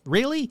regretted it?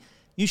 Really?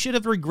 You should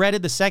have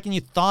regretted the second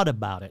you thought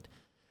about it.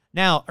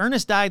 Now,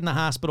 Ernest died in the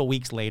hospital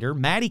weeks later.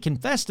 Maddie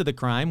confessed to the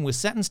crime, was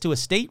sentenced to a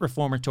state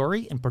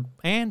reformatory,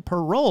 and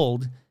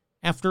paroled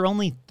after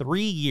only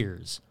 3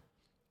 years.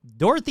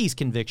 Dorothy's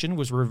conviction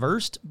was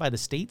reversed by the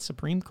state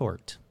Supreme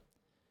Court.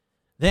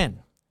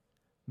 Then,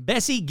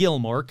 Bessie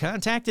Gilmore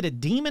contacted a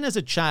demon as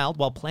a child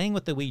while playing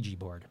with the Ouija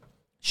board.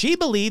 She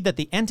believed that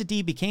the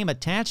entity became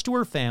attached to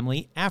her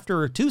family after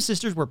her 2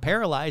 sisters were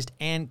paralyzed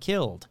and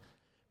killed.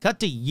 Cut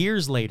to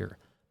years later,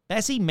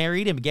 Bessie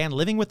married and began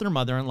living with her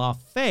mother-in-law,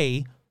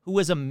 Faye, who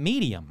was a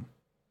medium.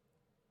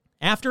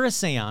 After a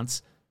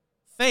seance,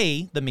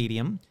 Faye, the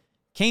medium,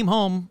 came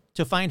home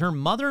to find her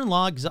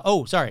mother-in-law...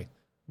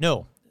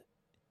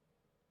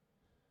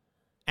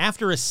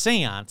 After a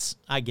seance,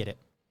 I get it.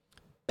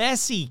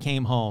 Bessie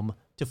came home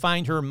to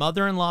find her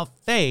mother-in-law,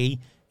 Faye,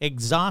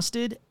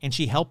 exhausted, and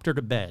she helped her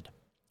to bed.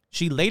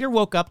 She later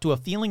woke up to a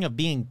feeling of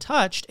being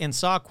touched and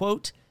saw,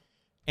 quote,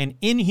 an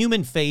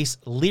inhuman face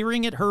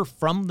leering at her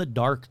from the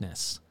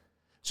darkness.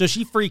 So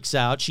she freaks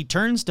out. She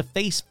turns to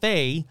face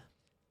Faye,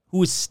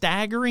 who is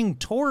staggering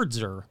towards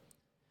her.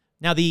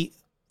 Now the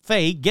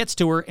Faye gets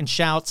to her and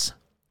shouts,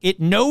 it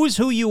knows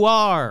who you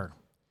are.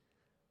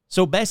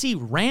 So Bessie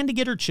ran to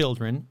get her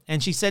children,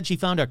 and she said she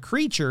found a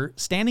creature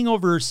standing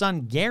over her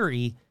son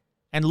Gary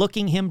and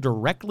looking him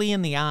directly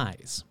in the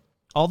eyes.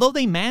 Although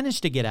they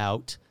managed to get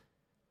out,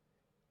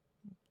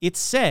 it's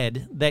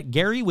said that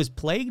Gary was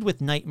plagued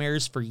with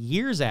nightmares for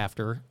years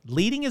after,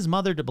 leading his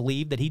mother to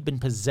believe that he'd been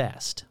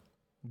possessed.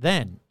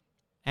 Then,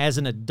 as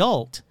an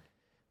adult,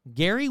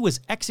 Gary was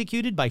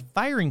executed by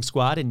firing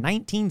squad in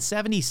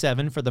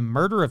 1977 for the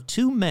murder of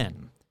 2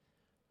 men.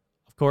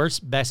 Of course,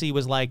 Bessie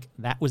was like,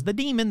 that was the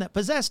demon that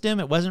possessed him.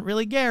 It wasn't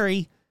really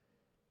Gary.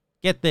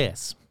 Get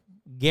this.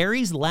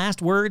 Gary's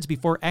last words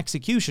before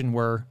execution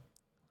were,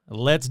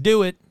 let's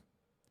do it.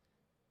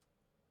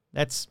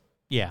 That's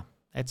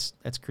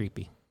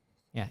creepy.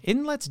 Yeah,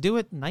 isn't let's do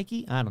it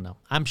Nike? I don't know.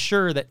 I'm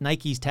sure that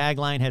Nike's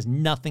tagline has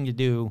nothing to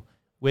do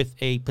with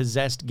a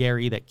possessed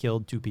Gary that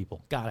killed 2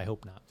 people. God, I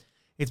hope not.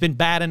 It's been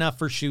bad enough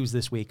for shoes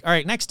this week. All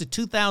right, next to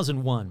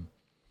 2001.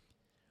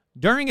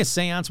 During a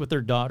seance with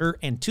her daughter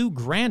and 2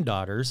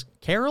 granddaughters,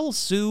 Carol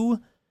Sue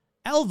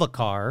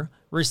Elvacar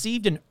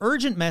received an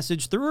urgent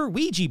message through her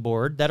Ouija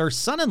board that her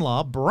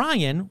son-in-law,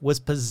 Brian, was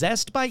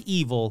possessed by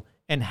evil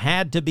and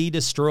had to be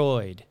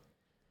destroyed.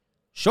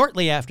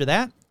 Shortly after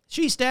that,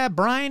 she stabbed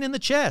Brian in the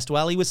chest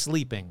while he was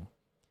sleeping.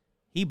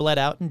 He bled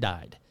out and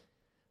died.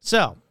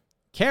 So,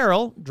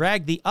 Carol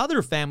dragged the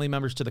other family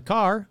members to the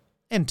car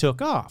and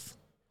took off,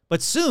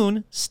 but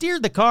soon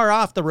steered the car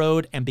off the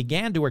road and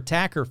began to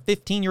attack her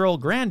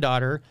 15-year-old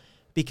granddaughter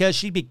because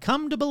she'd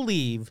become to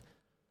believe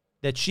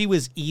that she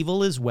was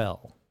evil as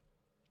well.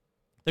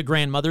 The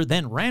grandmother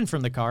then ran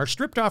from the car,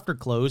 stripped off her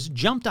clothes,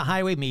 jumped a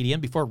highway median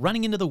before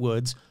running into the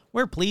woods,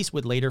 where police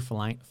would later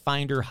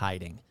find her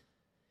hiding.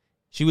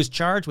 She was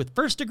charged with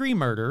first-degree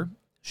murder.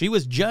 She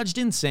was judged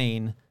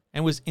insane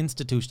and was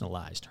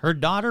institutionalized. Her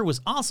daughter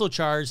was also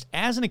charged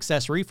as an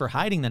accessory for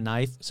hiding the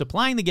knife,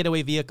 supplying the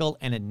getaway vehicle,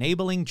 and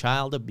enabling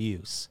child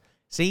abuse.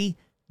 See?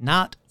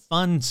 Not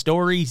fun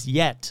stories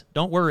yet.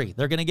 Don't worry.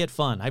 They're going to get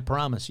fun. I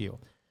promise you.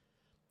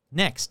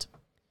 Next,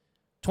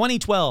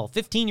 2012,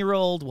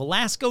 15-year-old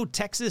Velasco,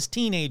 Texas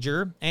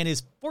teenager and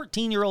his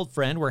 14-year-old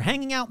friend were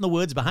hanging out in the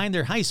woods behind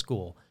their high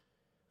school.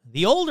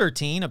 The older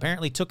teen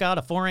apparently took out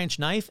a 4-inch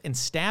knife and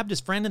stabbed his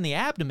friend in the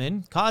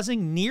abdomen,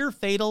 causing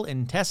near-fatal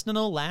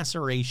intestinal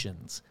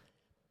lacerations.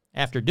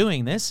 After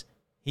doing this,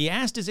 he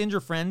asked his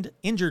injured friend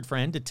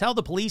to tell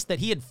the police that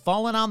he had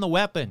fallen on the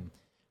weapon.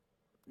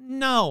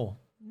 No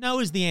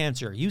is the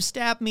answer. You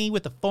stab me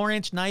with a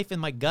 4-inch knife in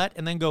my gut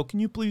and then go, "Can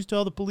you please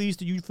tell the police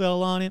that you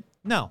fell on it?"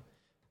 No.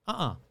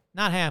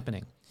 Not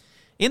happening.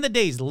 In the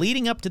days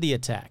leading up to the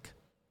attack,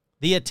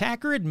 the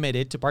attacker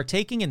admitted to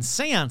partaking in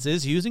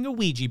seances using a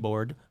Ouija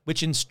board,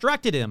 which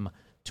instructed him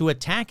to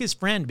attack his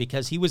friend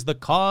because he was the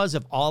cause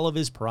of all of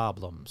his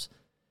problems.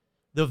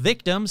 The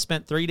victim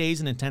spent 3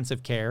 days in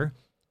intensive care,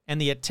 and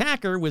the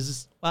attacker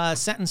was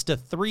sentenced to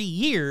 3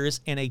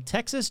 years in a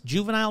Texas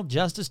Juvenile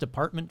Justice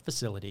Department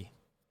facility.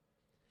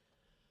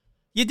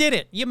 You did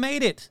it. You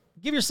made it.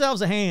 Give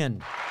yourselves a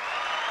hand.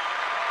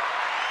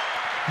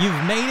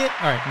 You've made it.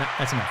 All right, no,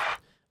 that's enough.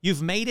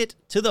 You've made it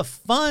to the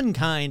fun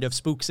kind of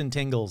spooks and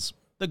tingles.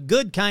 The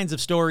good kinds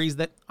of stories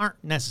that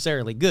aren't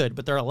necessarily good,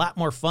 but they're a lot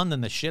more fun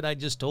than the shit I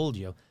just told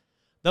you.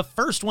 The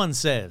first one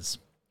says,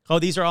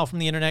 these are all from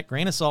the internet,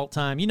 grain of salt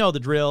time. You know the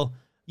drill.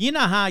 You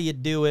know how you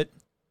do it.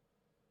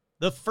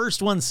 The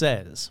first one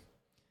says,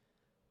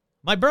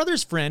 my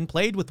brother's friend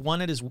played with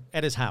one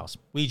at his house,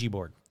 Ouija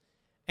board,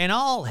 and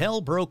all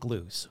hell broke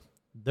loose.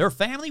 Their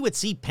family would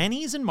see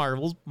pennies and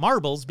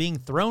marbles being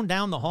thrown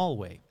down the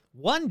hallway.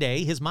 One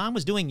day, his mom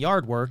was doing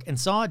yard work and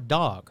saw a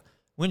dog.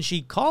 When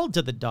she called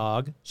to the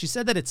dog, she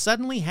said that it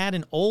suddenly had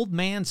an old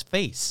man's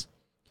face.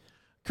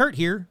 Kurt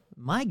here,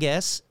 my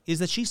guess is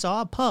that she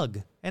saw a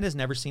pug and has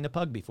never seen a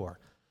pug before.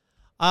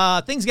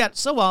 Things got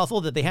so awful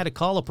that they had to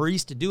call a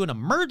priest to do an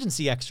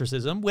emergency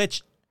exorcism,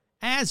 which,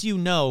 as you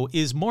know,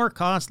 is more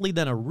costly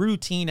than a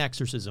routine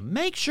exorcism.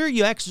 Make sure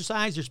you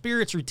exorcise your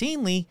spirits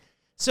routinely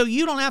so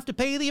you don't have to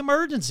pay the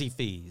emergency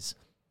fees.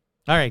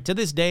 All right, to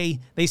this day,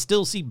 they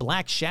still see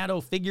black shadow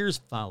figures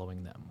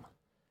following them.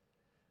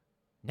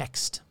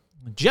 Next,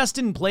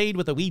 Justin played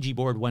with a Ouija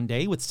board one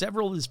day with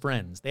several of his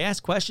friends. They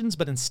asked questions,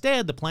 but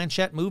instead the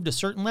planchette moved to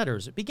certain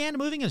letters. It began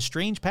moving in a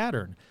strange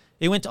pattern.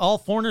 It went to all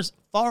four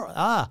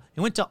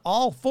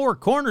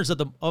corners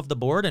of the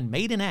board and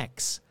made an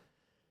X.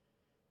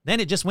 Then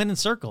it just went in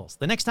circles.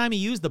 The next time he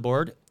used the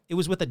board, it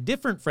was with a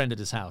different friend at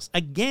his house.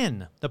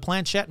 Again, the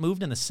planchette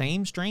moved in the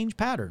same strange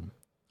pattern.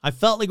 I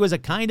felt like it was a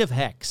kind of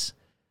hex.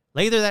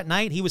 Later that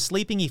night, he was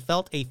sleeping. He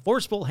felt a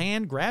forceful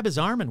hand grab his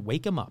arm and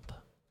wake him up.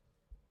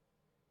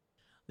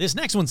 This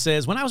next one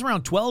says, when I was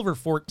around 12 to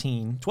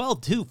 14,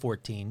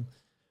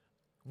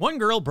 one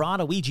girl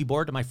brought a Ouija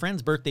board to my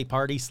friend's birthday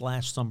party /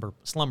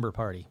 slumber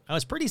party. I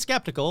was pretty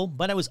skeptical,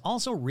 but I was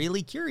also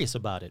really curious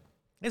about it,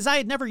 as I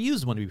had never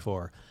used one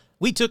before.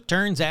 We took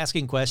turns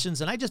asking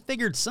questions, and I just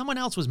figured someone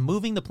else was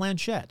moving the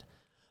planchette.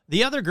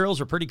 The other girls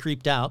were pretty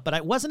creeped out, but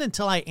it wasn't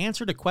until I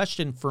answered a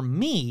question for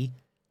me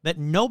that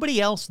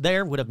nobody else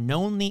there would have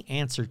known the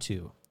answer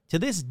to. To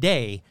this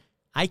day,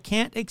 I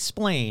can't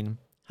explain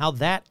how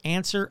that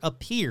answer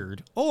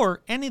appeared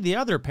or any of the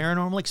other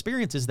paranormal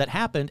experiences that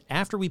happened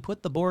after we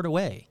put the board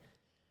away.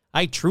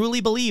 I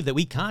truly believe that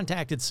we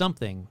contacted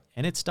something,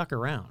 and it stuck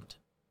around.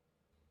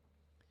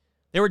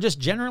 There were just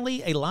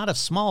generally a lot of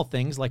small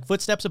things, like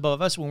footsteps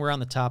above us when we were on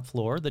the top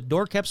floor. The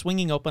door kept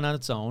swinging open on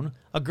its own.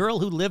 A girl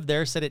who lived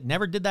there said it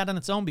never did that on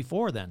its own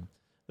before then.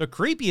 The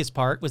creepiest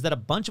part was that a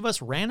bunch of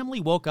us randomly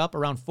woke up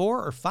around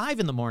 4 or 5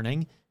 in the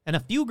morning, and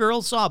a few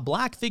girls saw a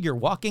black figure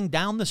walking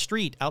down the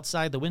street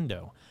outside the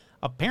window.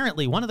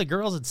 Apparently, one of the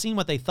girls had seen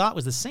what they thought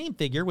was the same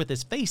figure with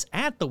his face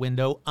at the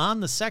window on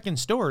the second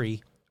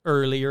story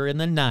earlier in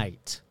the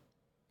night.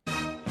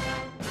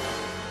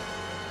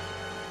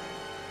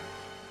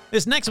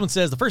 This next one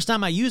says, the first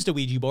time I used a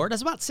Ouija board, I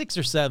was about 6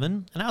 or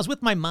 7, and I was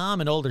with my mom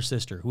and older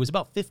sister, who was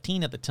about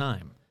 15 at the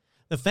time.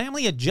 The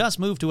family had just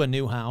moved to a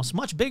new house,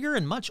 much bigger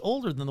and much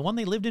older than the one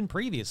they lived in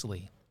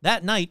previously.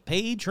 That night,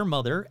 Paige, her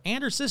mother,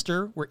 and her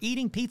sister were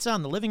eating pizza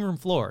on the living room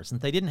floor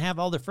since they didn't have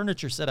all their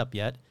furniture set up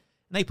yet,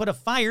 and they put a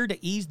fire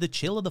to ease the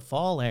chill of the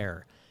fall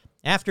air.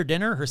 After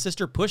dinner, her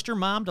sister pushed her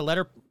mom to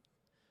let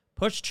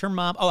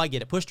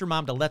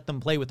them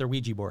play with their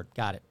Ouija board.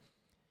 Got it.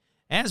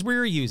 As we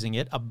were using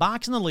it, a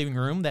box in the living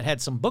room that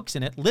had some books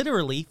in it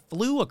literally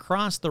flew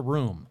across the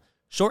room.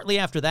 Shortly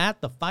after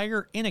that, the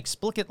fire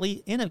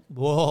inexplicably,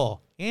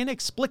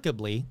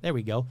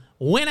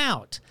 went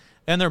out,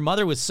 and their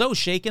mother was so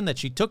shaken that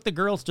she took the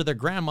girls to their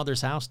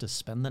grandmother's house to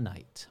spend the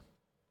night.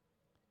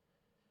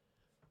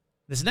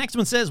 This next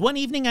one says, one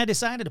evening I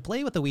decided to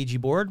play with the Ouija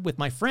board with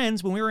my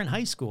friends when we were in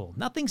high school.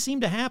 Nothing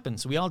seemed to happen,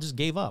 so we all just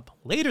gave up.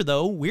 Later,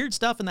 though, weird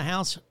stuff happened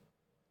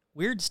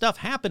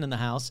in the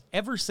house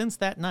ever since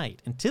that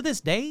night, and to this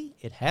day,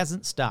 it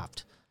hasn't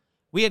stopped.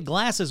 We had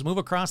glasses move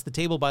across the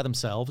table by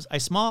themselves. I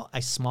saw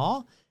a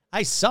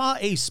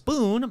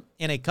spoon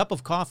in a cup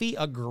of coffee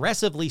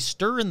aggressively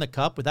stir in the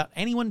cup without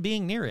anyone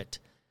being near it.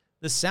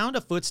 The sound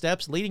of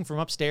footsteps leading from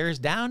upstairs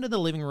down to the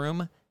living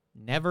room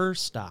never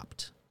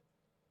stopped.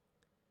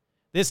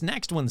 This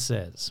next one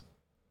says,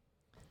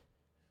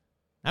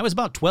 I was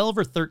about 12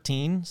 or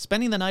 13,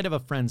 spending the night at a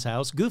friend's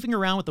house, goofing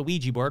around with the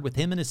Ouija board with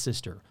him and his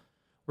sister.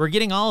 We're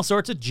getting all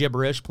sorts of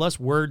gibberish, plus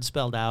words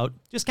spelled out,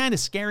 just kind of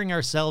scaring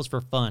ourselves for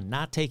fun,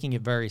 not taking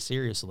it very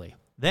seriously.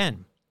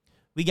 Then,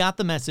 we got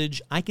the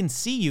message, I can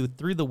see you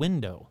through the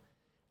window.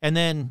 And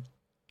then,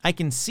 I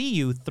can see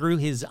you through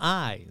his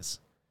eyes.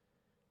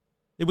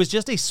 It was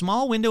just a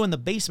small window in the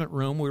basement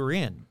room we were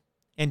in,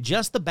 and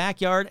just the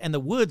backyard and the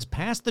woods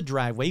past the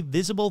driveway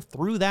visible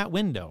through that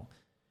window.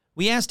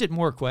 We asked it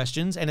more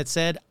questions, and it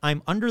said,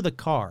 I'm under the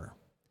car.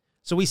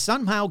 So we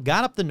somehow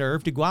got up the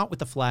nerve to go out with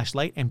the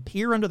flashlight and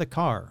peer under the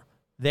car.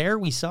 There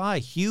we saw a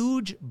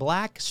huge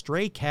black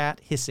stray cat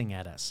hissing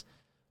at us.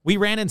 We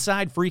ran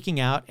inside freaking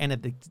out, and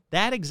at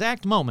that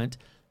exact moment,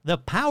 the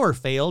power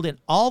failed and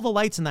all the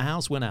lights in the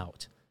house went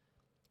out.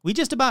 We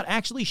just about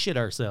actually shit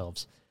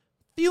ourselves.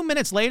 A few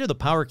minutes later, the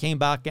power came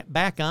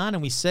back on,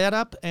 and we sat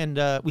up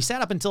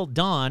until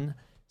dawn,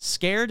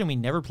 scared, and we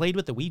never played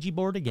with the Ouija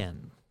board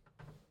again.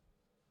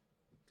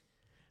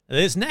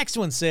 This next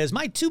one says,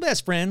 my two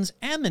best friends,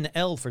 M and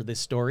L for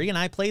this story, and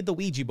I played the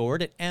Ouija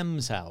board at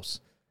M's house.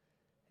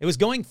 It was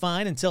going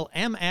fine until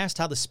M asked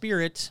the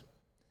spirit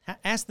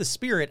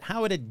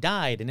how it had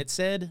died, and it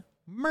said,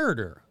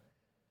 murder.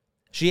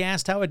 She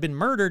asked how it had been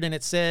murdered, and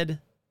it said,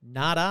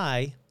 not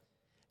I.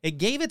 It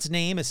gave its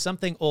name as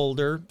something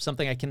older,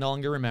 something I can no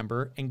longer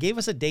remember, and gave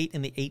us a date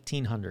in the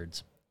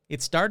 1800s.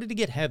 It started to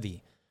get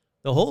heavy.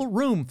 The whole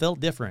room felt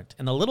different,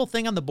 and the little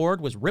thing on the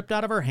board was ripped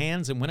out of our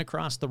hands and went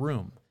across the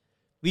room.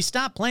 We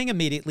stopped playing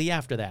immediately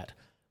after that.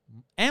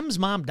 M's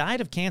mom died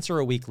of cancer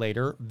a week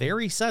later,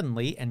 very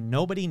suddenly, and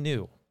nobody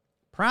knew.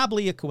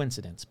 Probably a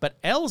coincidence, but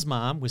L's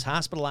mom was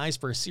hospitalized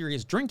for a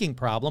serious drinking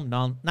problem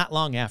not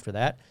long after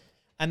that,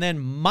 and then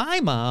my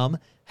mom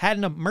had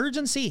an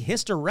emergency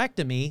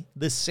hysterectomy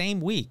the same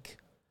week.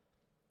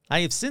 I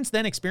have since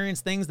then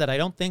experienced things that I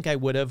don't think I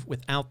would have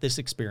without this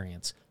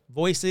experience.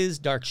 Voices,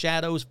 dark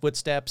shadows,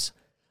 footsteps.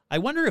 I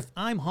wonder if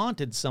I'm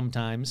haunted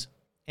sometimes,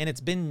 and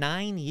it's been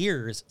 9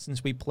 years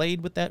since we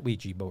played with that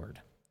Ouija board.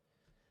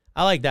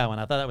 I like that one.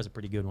 I thought that was a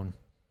pretty good one.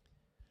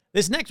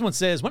 This next one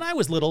says, when I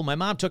was little, my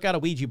mom took out a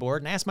Ouija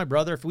board and asked my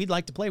brother if we'd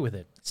like to play with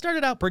it. It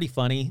started out pretty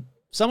funny.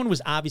 Someone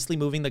was obviously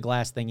moving the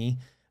glass thingy,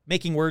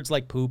 making words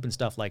like poop and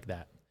stuff like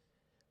that.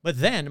 But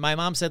then my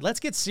mom said, let's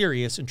get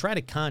serious and try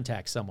to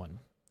contact someone.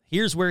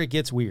 Here's where it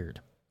gets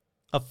weird.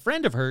 A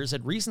friend of hers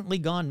had recently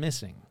gone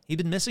missing. He'd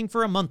been missing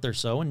for a month or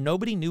so, and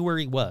nobody knew where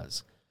he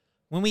was.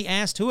 When we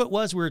asked who it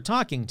was we were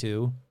talking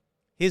to,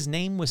 his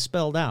name was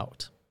spelled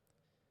out.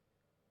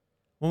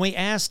 When we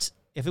asked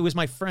if it was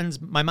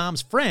my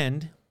mom's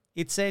friend,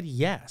 it said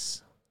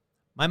yes.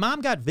 My mom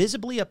got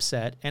visibly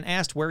upset and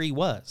asked where he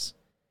was.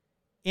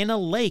 In a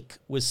lake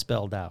was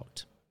spelled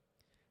out.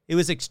 It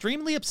was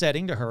extremely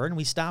upsetting to her, and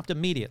we stopped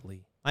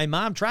immediately. My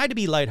mom tried to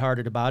be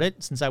lighthearted about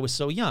it since I was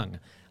so young.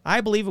 I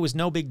believe it was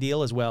no big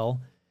deal as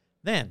well.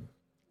 Then,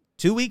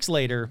 2 weeks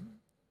later,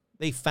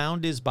 they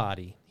found his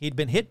body. He'd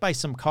been hit by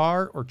some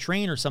car or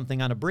train or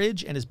something on a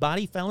bridge, and his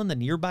body fell in the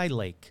nearby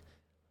lake.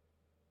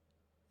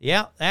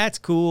 Yeah, that's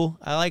cool.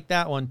 I like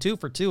that one. 2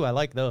 for 2. I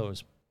like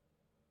those.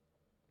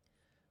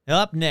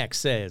 Up next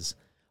says,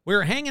 we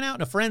were hanging out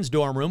in a friend's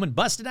dorm room and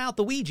busted out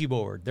the Ouija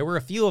board. There were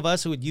a few of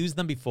us who had used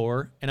them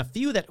before, and a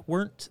few that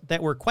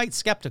were quite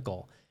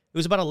skeptical. It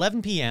was about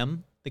 11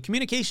 p.m. The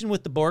communication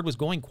with the board was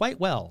going quite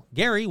well.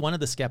 Gary, one of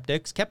the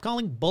skeptics, kept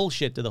calling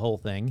bullshit to the whole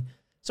thing,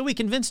 so we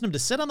convinced him to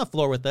sit on the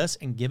floor with us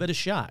and give it a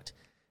shot.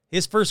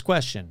 His first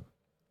question,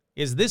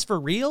 is this for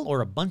real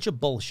or a bunch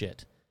of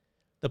bullshit?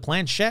 The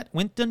planchette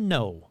went to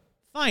no.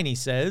 Fine, he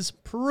says,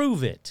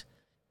 prove it.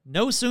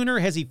 No sooner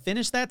has he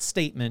finished that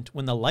statement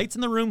when the lights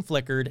in the room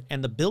flickered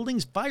and the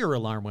building's fire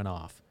alarm went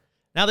off.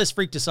 Now this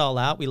freaked us all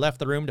out. We left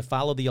the room to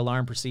follow the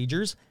alarm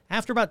procedures.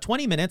 After about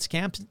 20 minutes,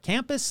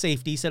 campus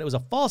safety said it was a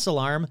false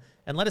alarm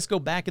and let us go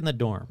back in the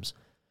dorms.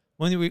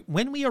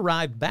 When we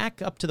arrived back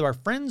up to our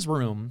friend's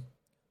room,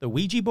 the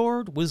Ouija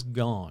board was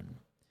gone.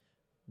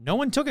 No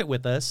one took it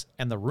with us,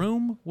 and the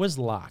room was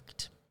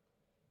locked.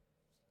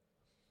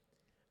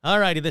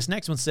 Alrighty, this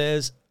next one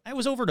says, I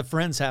was over at a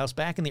friend's house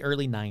back in the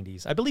early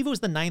 90s. I believe it was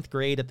the 9th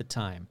grade at the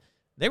time.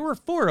 There were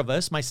 4 of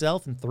us,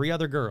 myself and 3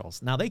 other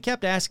girls. Now, they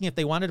kept asking if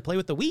they wanted to play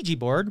with the Ouija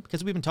board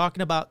because we've been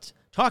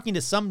talking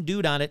to some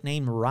dude on it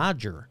named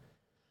Roger.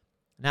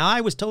 Now,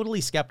 I was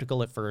totally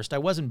skeptical at first. I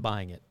wasn't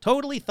buying it.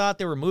 Totally thought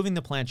they were moving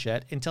the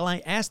planchette until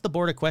I asked the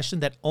board a question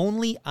that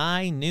only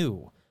I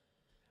knew.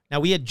 Now,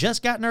 we had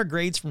just gotten our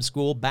grades from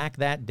school back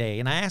that day,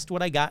 and I asked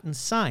what I got in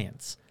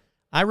science.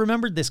 I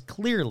remembered this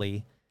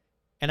clearly,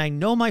 and I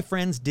know my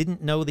friends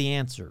didn't know the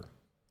answer.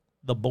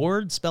 The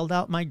board spelled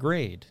out my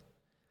grade.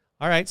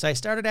 All right, so I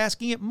started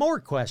asking it more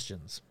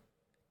questions.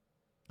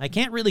 I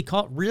can't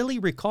really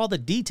recall the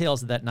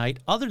details of that night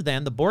other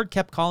than the board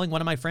kept calling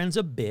one of my friends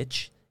a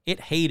bitch.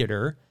 It hated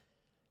her.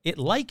 It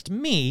liked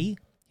me.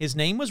 His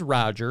name was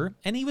Roger,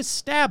 and he was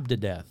stabbed to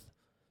death.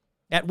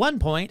 At one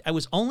point, I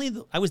was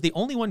the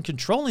only one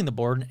controlling the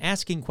board and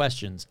asking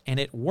questions, and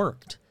it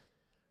worked.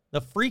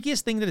 The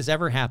freakiest thing that has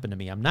ever happened to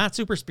me. I'm not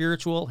super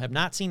spiritual, have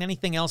not seen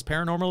anything else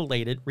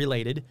paranormal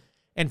related,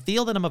 and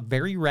feel that I'm a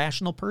very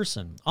rational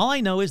person. All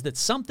I know is that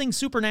something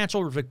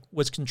supernatural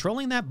was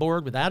controlling that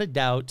board without a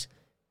doubt,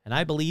 and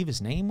I believe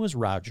his name was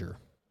Roger.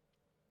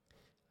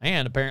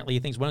 And apparently he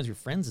thinks one of your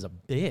friends is a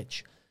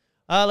bitch.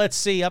 Let's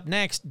see, up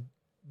next,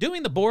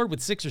 doing the board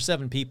with 6 or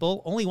 7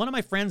 people, only one of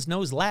my friends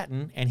knows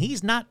Latin, and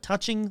he's not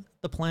touching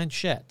the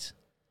planchette.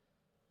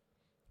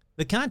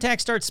 The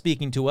contact starts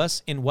speaking to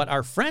us in what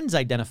our friends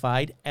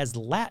identified as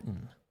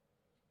Latin.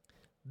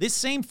 This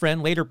same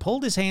friend later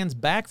pulled his hands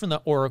back from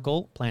the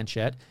oracle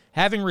planchette,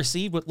 having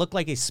received what looked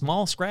like a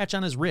small scratch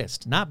on his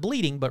wrist, not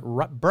bleeding, but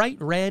bright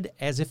red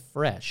as if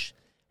fresh.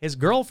 His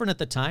girlfriend at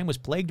the time was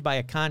plagued by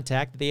a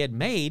contact they had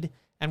made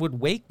and would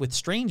wake with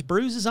strange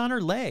bruises on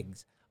her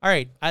legs. All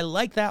right, I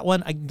like that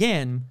one.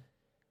 Again,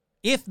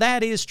 if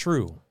that is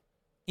true,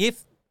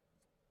 if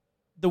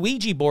the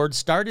Ouija board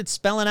started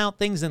spelling out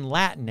things in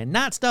Latin and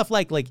not stuff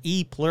like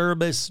e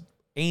pluribus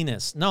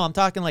anus. No, I'm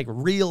talking like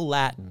real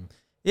Latin.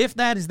 If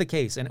that is the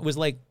case and it was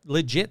like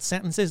legit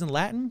sentences in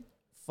Latin,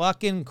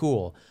 fucking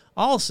cool.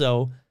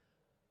 Also,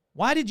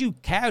 why did you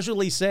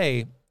casually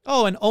say,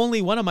 oh, and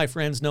only one of my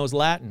friends knows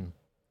Latin?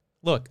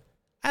 Look,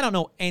 I don't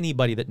know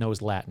anybody that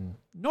knows Latin,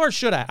 nor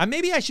should I.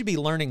 Maybe I should be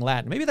learning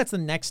Latin. Maybe that's the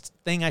next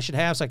thing I should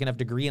have so I can have a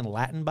degree in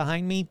Latin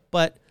behind me,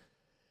 but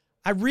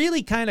I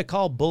really kind of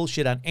call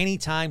bullshit on any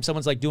time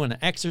someone's like doing an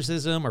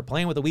exorcism or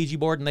playing with a Ouija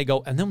board and they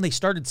go, and then they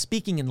started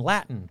speaking in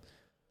Latin.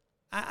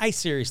 I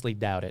seriously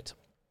doubt it.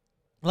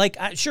 Like,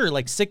 sure,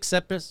 like Sic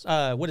Semper,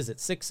 what is it?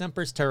 Sic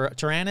Semper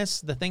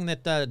Tyrannis, the thing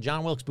that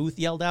John Wilkes Booth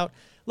yelled out.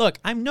 Look,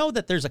 I know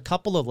that there's a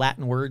couple of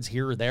Latin words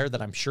here or there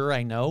that I'm sure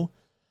I know.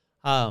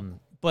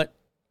 But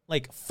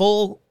like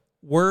full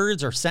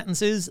words or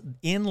sentences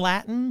in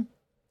Latin,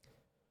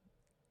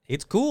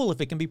 it's cool if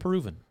it can be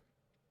proven.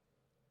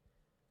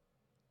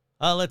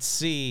 Let's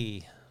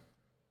see.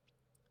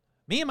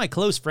 Me and my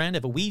close friend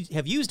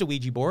have used a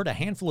Ouija board a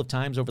handful of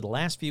times over the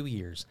last few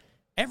years.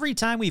 Every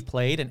time we've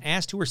played and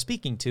asked who we're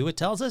speaking to, it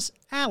tells us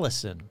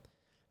Allison.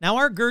 Now,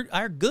 our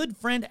good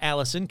friend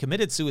Allison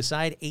committed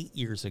suicide 8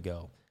 years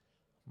ago.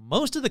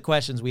 Most of the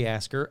questions we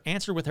ask her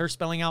answer with her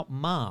spelling out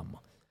mom.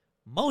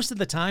 Most of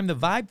the time, the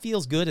vibe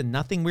feels good and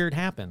nothing weird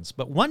happens.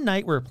 But one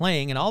night we were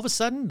playing and all of a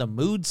sudden, the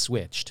mood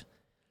switched.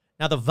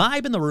 Now, the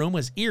vibe in the room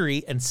was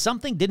eerie and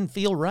something didn't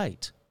feel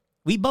right.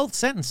 We both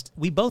sensed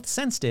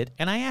it,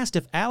 and I asked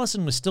if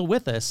Allison was still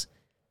with us,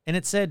 and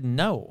it said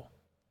no.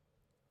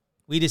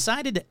 We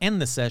decided to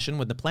end the session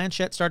when the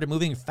planchette started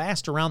moving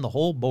fast around the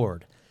whole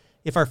board.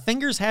 If our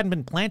fingers hadn't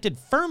been planted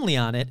firmly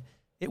on it,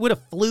 it would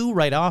have flew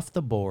right off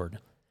the board.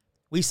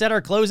 We said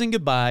our closing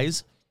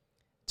goodbyes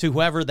to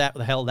whoever the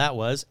hell that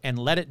was and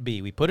let it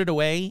be. We put it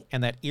away,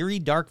 and that eerie,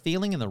 dark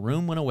feeling in the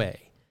room went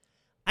away.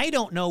 I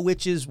don't know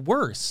which is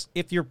worse.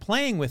 If you're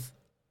playing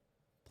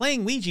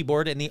Ouija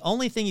board and the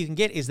only thing you can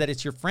get is that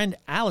it's your friend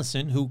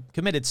Allison who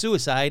committed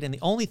suicide and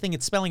the only thing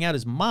it's spelling out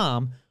is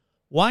mom,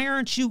 why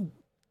aren't you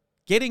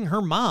getting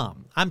her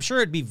mom? I'm sure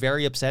it'd be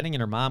very upsetting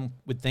and her mom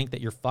would think that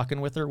you're fucking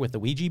with her with the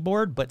Ouija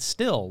board, but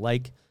still,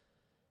 like,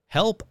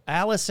 help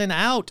Allison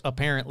out,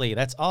 apparently.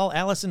 That's all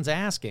Allison's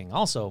asking.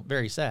 Also,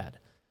 very sad.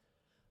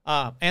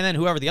 And then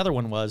whoever the other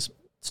one was,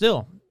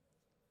 still,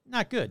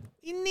 not good.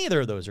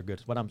 Neither of those are good,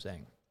 is what I'm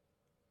saying.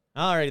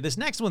 All right, this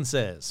next one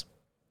says,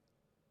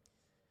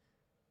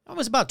 I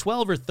was about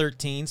 12 or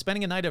 13,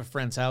 spending a night at a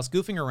friend's house,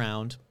 goofing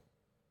around.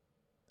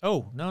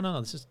 Oh, no,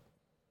 this is...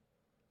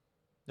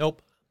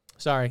 Nope.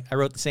 Sorry, I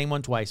wrote the same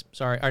one twice.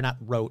 Sorry, or not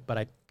wrote, but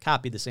I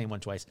copied the same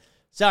one twice.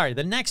 Sorry,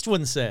 the next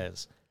one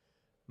says,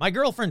 my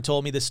girlfriend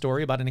told me this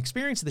story about an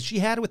experience that she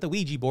had with the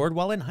Ouija board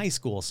while in high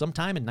school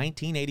sometime in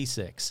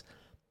 1986.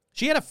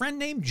 She had a friend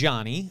named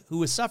Johnny who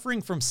was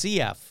suffering from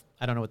CF,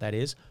 I don't know what that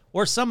is,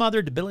 or some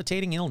other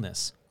debilitating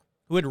illness,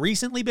 who had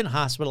recently been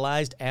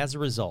hospitalized as a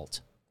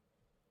result.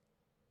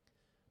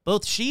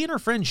 Both she and her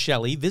friend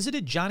Shelley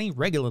visited Johnny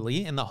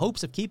regularly in the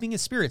hopes of keeping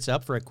his spirits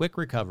up for a quick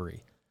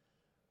recovery.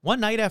 One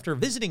night after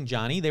visiting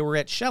Johnny, they were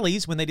at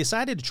Shelley's when they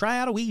decided to try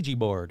out a Ouija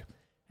board.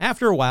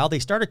 After a while, they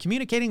started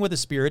communicating with a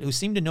spirit who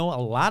seemed to know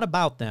a lot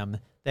about them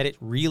that it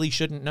really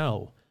shouldn't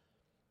know.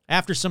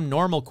 After some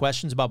normal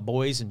questions about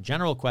boys and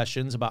general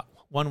questions about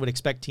one would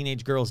expect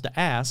teenage girls to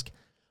ask,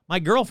 my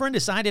girlfriend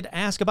decided to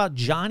ask about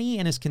Johnny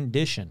and his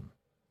condition.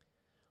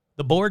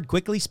 The board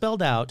quickly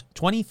spelled out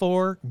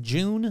 24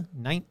 June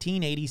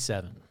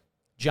 1987.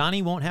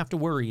 Johnny won't have to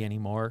worry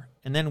anymore,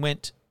 and then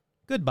went,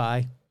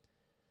 goodbye.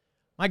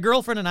 My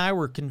girlfriend and I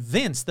were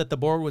convinced that the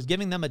board was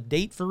giving them a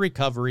date for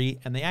recovery,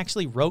 and they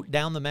actually wrote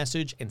down the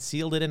message and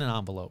sealed it in an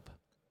envelope.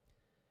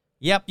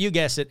 Yep, you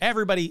guessed it.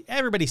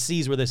 Everybody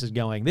sees where this is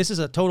going. This is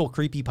a total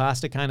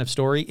creepypasta kind of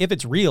story. If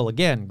it's real,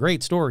 again,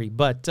 great story,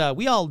 but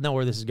we all know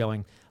where this is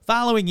going.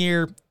 Following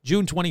year,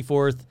 June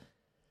 24th,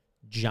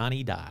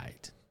 Johnny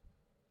died.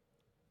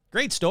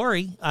 Great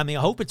story. I mean,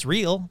 I hope it's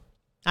real.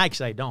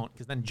 Actually, I don't,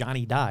 because then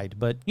Johnny died,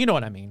 but you know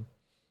what I mean.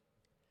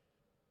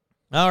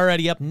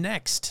 Alrighty, up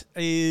next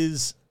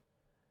is,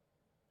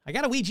 I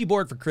got a Ouija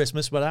board for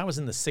Christmas, but I was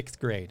in the 6th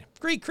grade.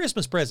 Great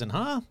Christmas present,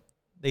 huh?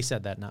 They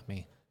said that, not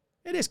me.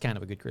 It is kind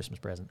of a good Christmas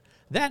present.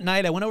 That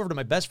night, I went over to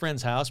my best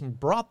friend's house and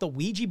brought the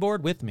Ouija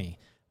board with me.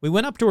 We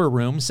went up to her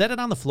room, set it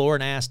on the floor,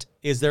 and asked,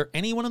 "Is there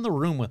anyone in the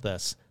room with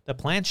us?" The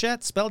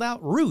planchette spelled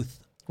out Ruth,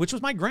 which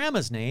was my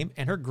grandma's name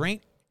and her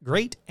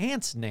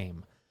great-aunt's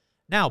name.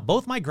 Now,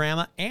 both my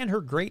grandma and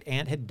her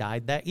great-aunt had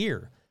died that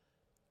year.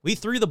 We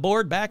threw the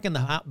board back in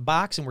the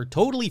box and were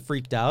totally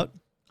freaked out.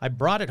 I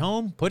brought it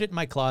home, put it in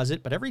my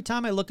closet, but every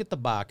time I look at the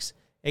box,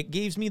 it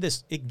gives me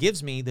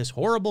this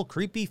horrible,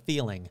 creepy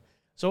feeling.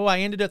 So I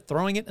ended up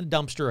throwing it in a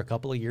dumpster a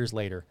couple of years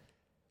later.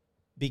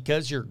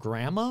 Because your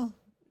grandma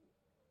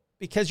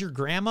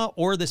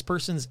or this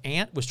person's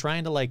aunt was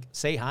trying to, like,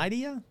 say hi to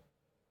you?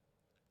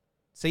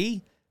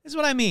 See? This is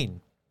what I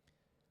mean.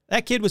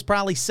 That kid was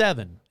probably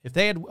 7. If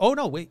they had, oh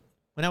no, wait,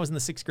 when I was in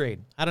the 6th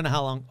grade. I don't know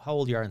how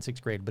old you are in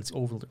 6th grade, but it's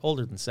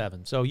older than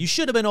 7. So you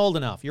should have been old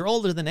enough. You're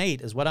older than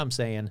 8 is what I'm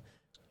saying.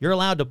 You're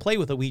allowed to play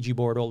with a Ouija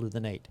board older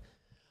than 8.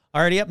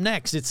 Alrighty, up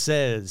next it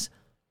says,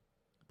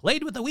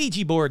 played with the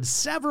Ouija board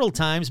several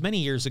times many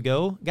years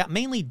ago. Got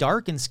mainly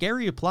dark and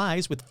scary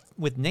replies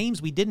with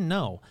names we didn't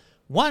know.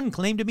 One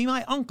claimed to be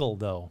my uncle,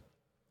 though.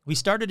 We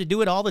started to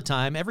do it all the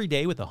time, every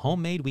day with a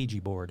homemade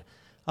Ouija board.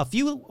 A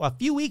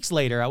few weeks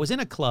later, I was in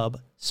a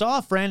club, saw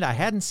a friend I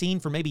hadn't seen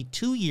for maybe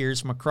 2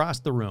 years from across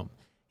the room.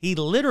 He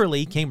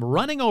literally came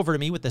running over to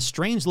me with a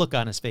strange look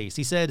on his face.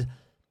 He said,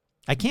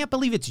 "I can't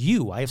believe it's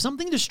you. I have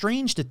something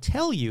strange to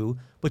tell you,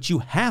 but you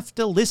have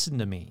to listen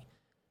to me."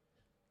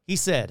 He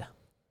said,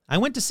 "I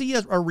went to see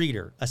a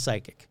reader, a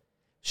psychic.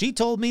 She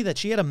told me that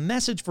she had a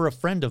message for a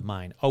friend of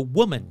mine, a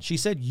woman. She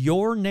said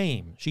your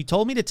name. She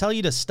told me to tell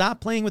you to stop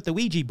playing with the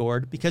Ouija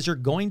board because you're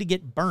going to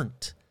get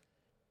burnt.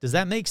 Does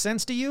that make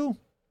sense to you?"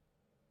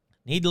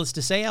 Needless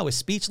to say, I was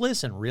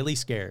speechless and really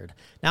scared.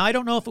 Now, I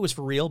don't know if it was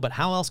for real, but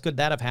how else could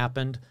that have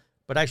happened?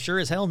 But I sure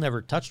as hell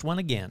never touched one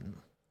again.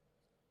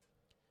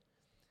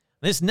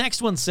 This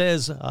next one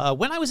says,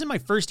 when I was in my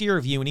first year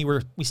of uni,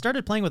 we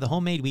started playing with a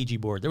homemade Ouija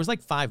board. There was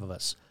like 5 of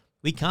us.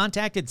 We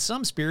contacted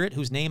some spirit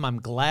whose name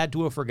I'm glad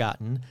to have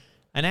forgotten.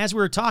 And as we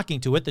were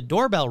talking to it, the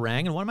doorbell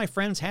rang and one of my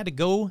friends had to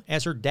go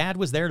as her dad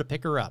was there to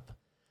pick her up.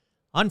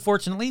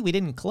 Unfortunately, we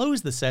didn't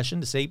close the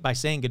session by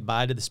saying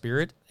goodbye to the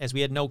spirit, as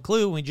we had no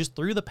clue and we just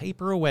threw the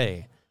paper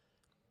away.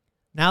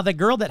 Now, the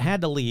girl that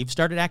had to leave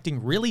started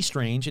acting really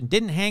strange and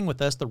didn't hang with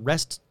the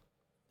rest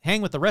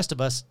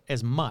of us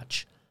as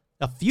much.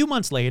 A few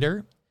months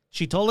later,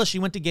 she told us she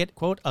went to get,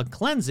 quote, a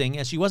cleansing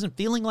as she wasn't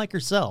feeling like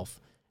herself,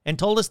 and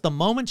told us the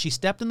moment she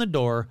stepped in the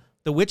door,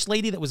 the witch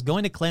lady that was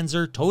going to cleanse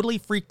her totally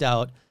freaked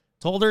out,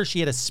 told her she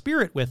had a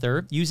spirit with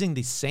her using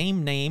the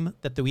same name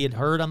that we had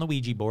heard on the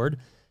Ouija board.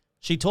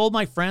 She told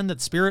my friend that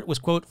spirit was,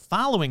 quote,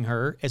 following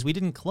her as we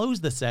didn't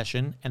close the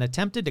session and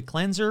attempted to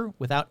cleanse her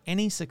without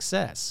any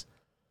success.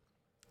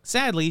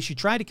 Sadly, she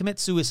tried to commit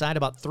suicide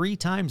about 3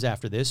 times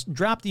after this,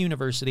 dropped the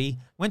university,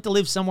 went to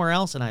live somewhere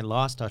else, and I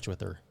lost touch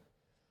with her.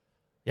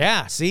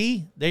 Yeah,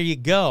 see? There you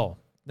go.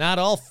 Not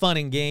all fun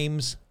and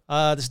games.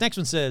 This next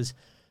one says,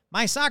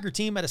 my soccer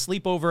team had a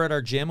sleepover at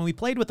our gym and we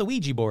played with the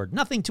Ouija board.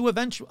 Nothing too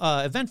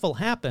eventful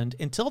happened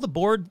until the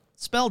board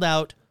spelled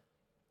out,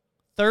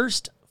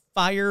 "Thirst,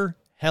 Fire,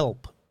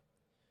 Help."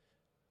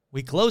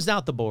 We closed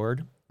out the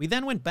board. We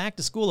then went back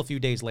to school a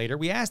few days later.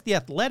 We asked the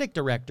athletic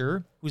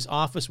director, whose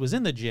office was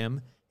in the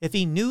gym, if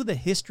he knew the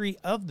history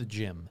of the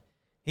gym.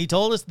 He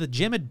told us the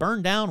gym had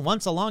burned down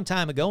once a long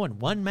time ago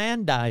and one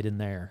man died in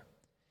there.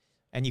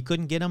 And you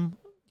couldn't get him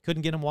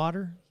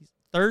water?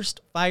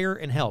 Thirst, fire,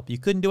 and help. You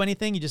couldn't do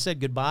anything. You just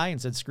said goodbye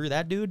and said, screw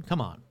that dude.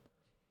 Come on.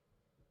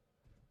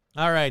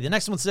 All right. The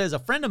next one says, a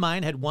friend of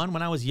mine had one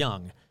when I was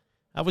young.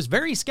 I was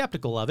very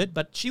skeptical of it,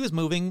 but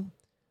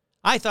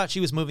I thought she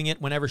was moving it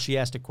whenever she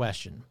asked a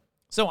question.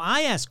 So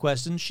I asked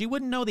questions she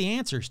wouldn't know the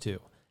answers to.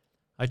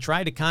 I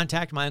tried to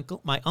contact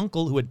my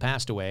uncle who had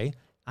passed away.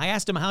 I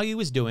asked him how he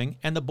was doing,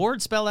 and the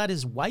board spelled out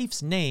his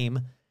wife's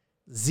name,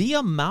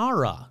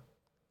 Xiomara,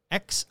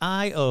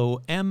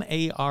 Xiomara,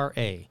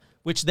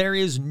 which there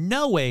is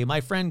no way my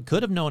friend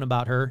could have known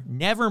about her,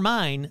 never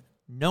mind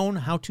known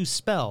how to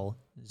spell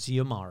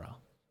Xiomara.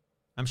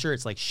 I'm sure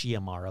it's like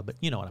Shiamara, but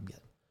you know what I'm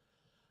getting.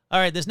 All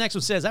right, this next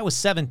one says, I was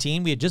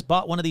 17. We had just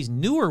bought one of these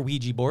newer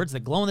Ouija boards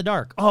that glow in the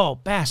dark. Oh,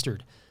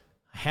 bastard.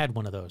 I had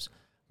one of those.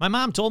 My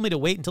mom told me to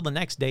wait until the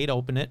next day to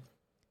open it,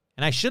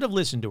 and I should have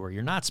listened to her.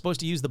 You're not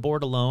supposed to use the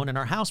board alone, and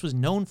our house was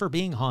known for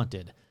being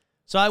haunted.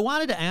 So I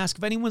wanted to ask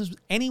if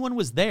anyone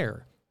was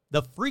there.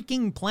 The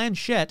freaking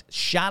planchette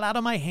shot out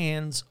of my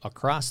hands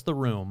across the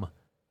room.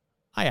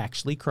 I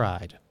actually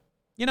cried.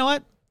 You know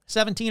what?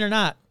 17 or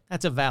not,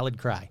 that's a valid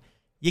cry.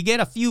 You get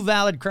a few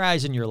valid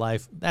cries in your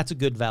life, that's a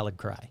good valid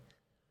cry.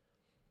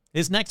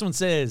 This next one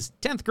says,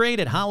 10th grade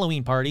at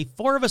Halloween party,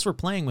 4 of us were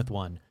playing with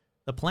one.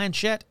 The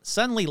planchette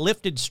suddenly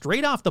lifted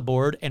straight off the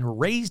board and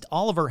raised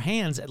all of her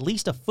hands at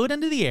least a foot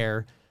into the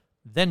air,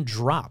 then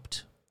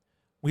dropped.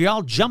 We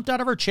all jumped out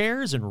of our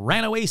chairs and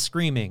ran away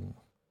screaming.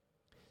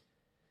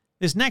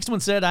 This next one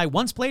said, I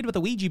once played with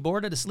a Ouija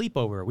board at a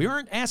sleepover. We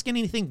weren't asking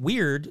anything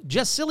weird,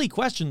 just silly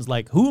questions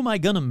like, who am I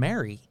going to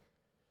marry?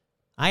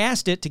 I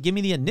asked it to give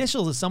me the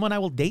initials of someone I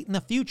will date in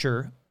the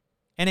future,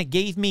 and it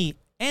gave me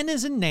N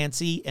as in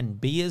Nancy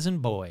and B as in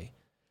boy.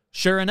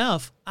 Sure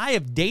enough, I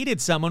have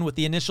dated someone with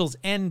the initials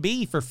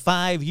NB for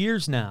 5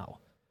 years now.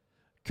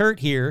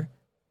 Kurt here,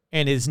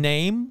 and his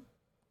name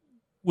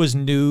was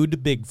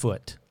Nude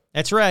Bigfoot.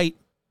 That's right,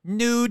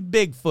 Nude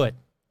Bigfoot.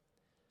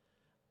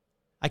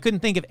 I couldn't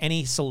think of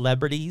any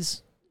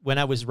celebrities when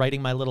I was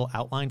writing my little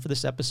outline for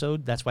this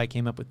episode. That's why I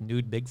came up with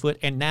Nude Bigfoot.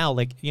 And now,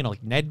 like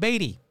Ned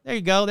Beatty. There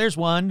you go. There's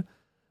one.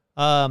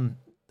 I'm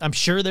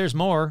sure there's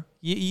more.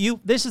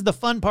 This is the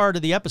fun part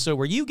of the episode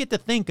where you get to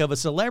think of a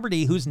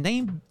celebrity whose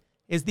name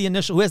is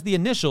who has the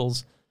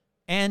initials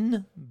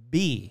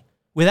NB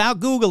without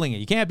Googling it.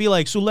 You can't be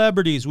like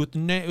celebrities with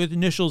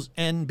initials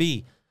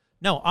NB.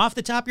 No, off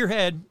the top of your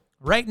head,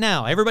 right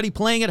now, everybody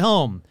playing at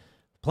home,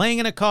 playing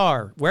in a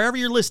car, wherever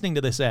you're listening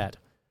to this at,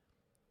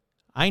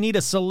 I need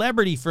a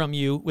celebrity from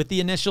you with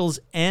the initials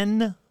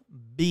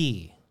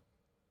NB.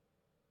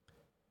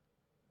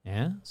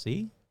 Yeah,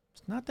 see?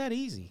 It's not that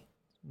easy.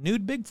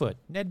 Nude Bigfoot,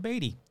 Ned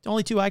Beatty. It's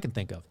only two I can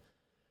think of.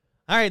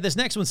 All right, this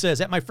next one says,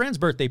 at my friend's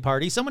birthday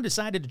party, someone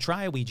decided to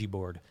try a Ouija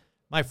board.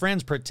 My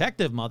friend's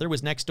protective mother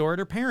was next door at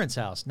her parents'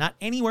 house, not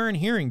anywhere in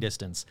hearing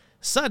distance.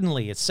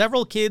 Suddenly, as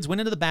several kids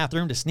went into the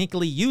bathroom to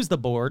sneakily use the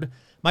board,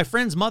 my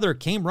friend's mother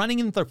came running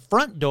in the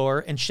front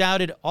door and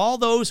shouted all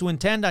those who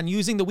intend on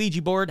using the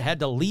Ouija board had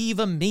to leave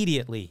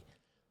immediately.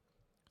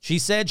 She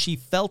said she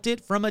felt it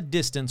from a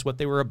distance what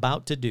they were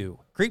about to do.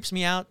 Creeps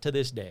me out to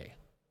this day.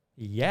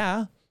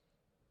 Yeah.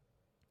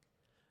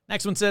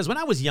 Next one says, when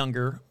I was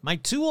younger, my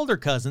two older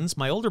cousins,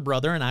 my older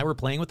brother, and I were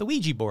playing with the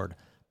Ouija board,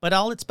 but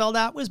all it spelled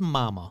out was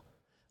Mama.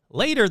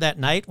 Later that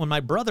night, when my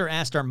brother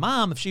asked our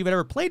mom if she had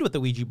ever played with the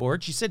Ouija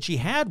board, she said she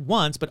had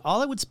once, but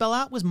all it would spell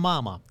out was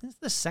Mama. This is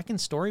the second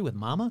story with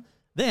Mama.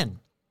 Then,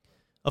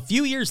 a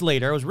few years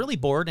later, I was really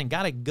bored and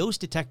got a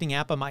ghost detecting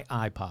app on my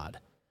iPod.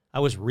 I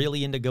was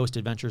really into Ghost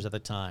Adventures at the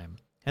time.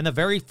 And the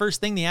very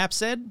first thing the app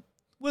said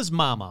was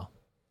Mama.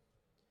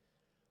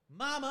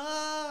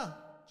 Mama,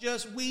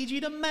 just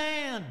Ouija'd a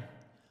man.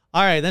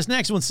 All right, this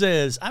next one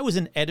says, I was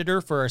an editor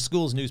for our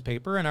school's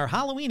newspaper. In our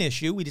Halloween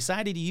issue, we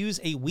decided to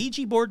use a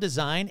Ouija board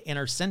design in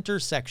our center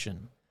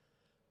section.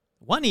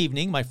 One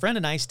evening, my friend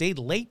and I stayed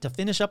late to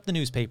finish up the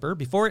newspaper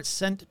before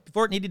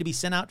it needed to be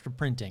sent out for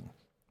printing.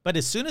 But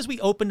as soon as we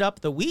opened up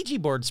the Ouija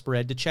board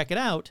spread to check it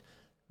out,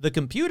 the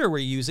computer we're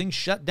using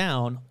shut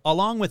down,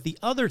 along with the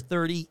other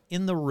 30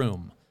 in the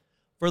room.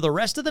 For the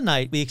rest of the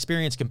night, we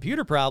experienced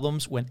computer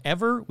problems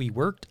whenever we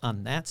worked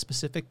on that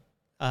specific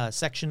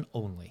section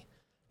only.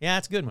 Yeah,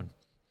 that's a good one.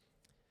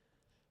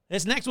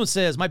 This next one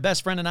says, my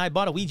best friend and I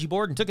bought a Ouija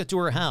board and took it to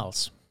her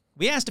house.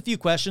 We asked a few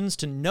questions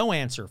to no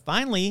answer.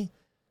 Finally,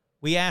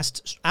 we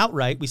asked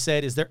outright, we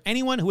said, is there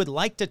anyone who would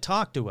like to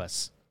talk to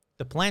us?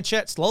 The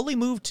planchette slowly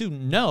moved to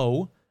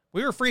no.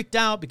 We were freaked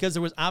out because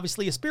there was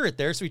obviously a spirit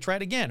there, so we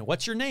tried again.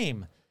 What's your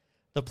name?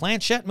 The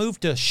planchette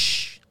moved to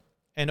shh,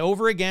 and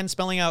over again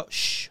spelling out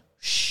shh,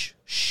 shh,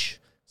 shh.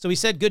 So we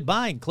said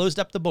goodbye and closed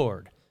up the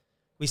board.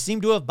 We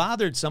seemed to have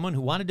bothered someone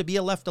who wanted to be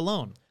left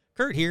alone.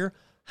 Kurt here,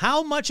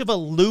 how much of a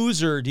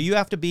loser do you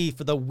have to be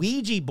for the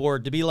Ouija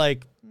board to be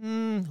like,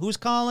 who's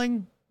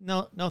calling?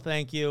 No,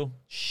 thank you.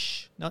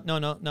 Shh. No, I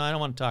don't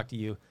want to talk to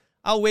you.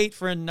 I'll wait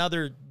for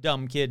another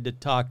dumb kid to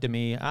talk to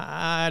me.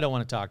 I don't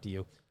want to talk to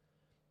you.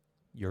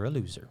 You're a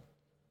loser.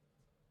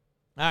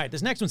 All right,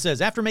 this next one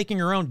says, after making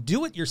her own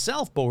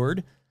do-it-yourself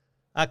board,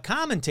 a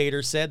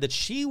commentator said that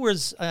she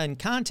was in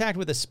contact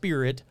with a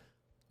spirit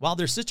while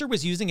their sister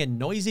was using a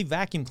noisy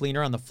vacuum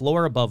cleaner on the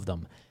floor above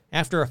them.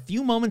 After a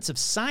few moments of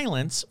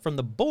silence from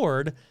the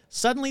board,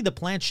 suddenly the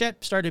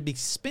planchette started to be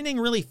spinning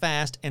really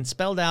fast and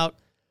spelled out,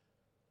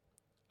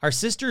 our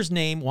sister's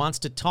name wants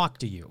to talk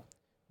to you.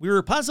 We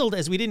were puzzled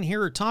as we didn't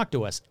hear her talk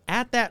to us.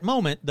 At that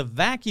moment, the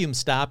vacuum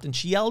stopped and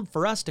she yelled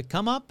for us to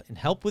come up and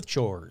help with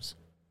chores.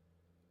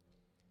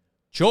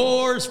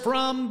 Chores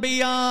from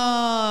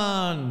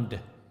beyond.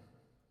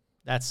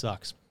 That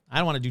sucks. I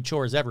don't want to do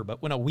chores ever,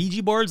 but when a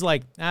Ouija board's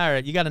like, all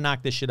right, you got to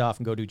knock this shit off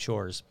and go do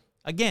chores.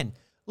 Again,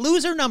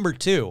 loser number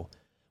 2.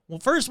 Well,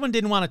 first one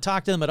didn't want to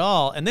talk to them at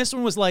all, and this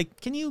one was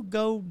like, can you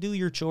go do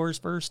your chores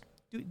first?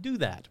 Do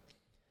that.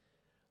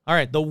 All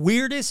right, the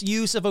weirdest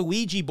use of a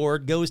Ouija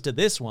board goes to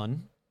this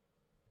one.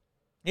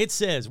 It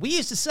says, we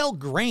used to sell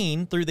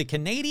grain through the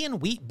Canadian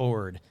Wheat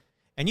Board,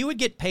 and you would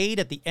get paid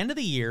at the end of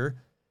the year.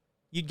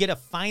 You'd get a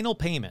final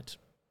payment.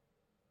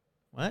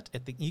 What?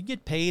 You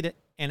get paid,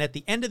 and at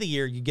the end of the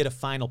year, you get a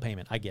final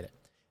payment. I get it.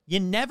 You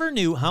never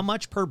knew how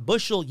much per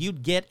bushel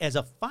you'd get as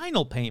a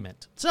final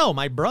payment. So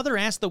my brother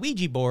asked the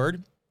Ouija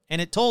board, and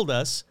it told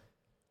us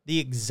the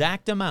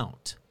exact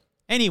amount.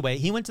 Anyway,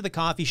 he went to the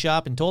coffee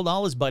shop and told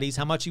all his buddies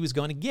how much he was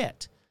going to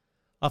get.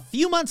 A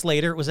few months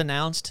later, it was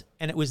announced,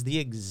 and it was the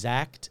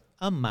exact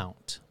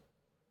amount.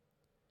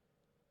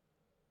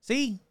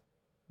 See?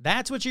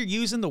 That's what you're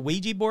using the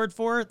Ouija board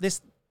for?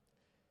 This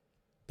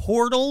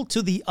portal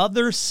to the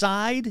other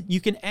side. You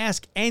can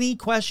ask any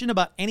question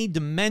about any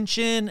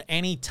dimension,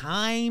 any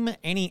time,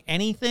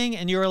 anything,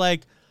 and you're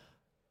like,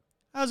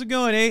 how's it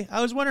going, eh?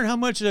 I was wondering how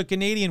much a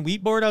Canadian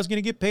Wheat Board I was going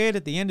to get paid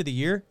at the end of the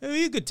year. Oh,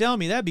 you could tell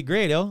me. That'd be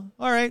great, oh.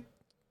 All right.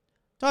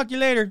 Talk to you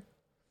later.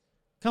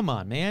 Come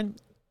on, man.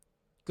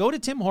 Go to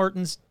Tim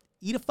Hortons,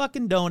 eat a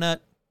fucking donut.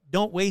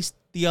 Don't waste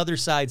the other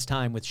side's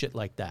time with shit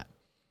like that.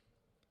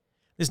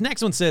 This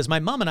next one says, my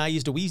mom and I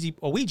used a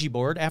Ouija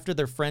board after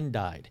their friend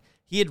died.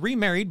 He had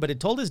remarried, but had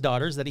told his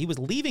daughters that he was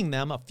leaving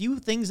them a few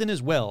things in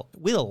his will,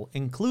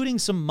 including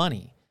some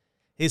money.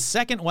 His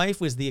second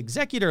wife was the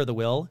executor of the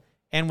will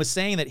and was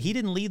saying that he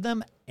didn't leave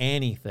them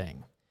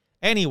anything.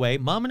 Anyway,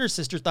 Mom and her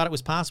sister thought it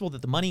was possible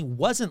that the money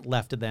wasn't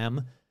left to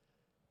them,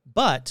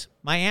 but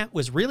my aunt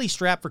was really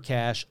strapped for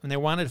cash, and they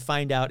wanted to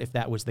find out if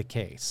that was the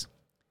case.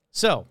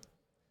 So,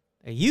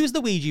 they use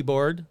the Ouija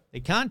board, they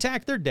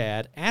contact their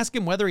dad, ask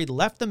him whether he'd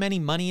left them any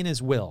money in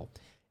his will.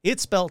 It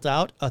spelt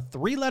out a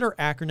 3-letter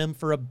acronym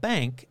for a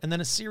bank and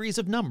then a series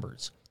of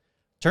numbers.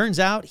 Turns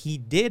out he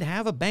did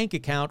have a bank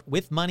account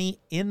with money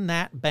in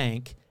that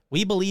bank.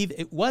 We believe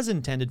it was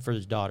intended for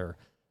his daughter.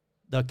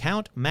 The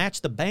account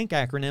matched the bank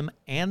acronym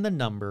and the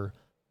number.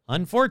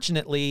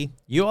 Unfortunately,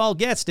 you all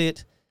guessed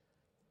it,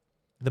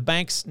 the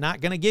bank's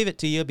not going to give it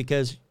to you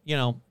because,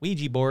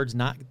 Ouija board's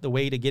not the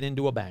way to get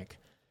into a bank.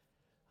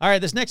 All right,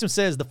 this next one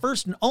says, the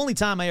first and only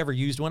time I ever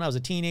used one, I was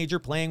a teenager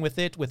playing with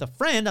it with a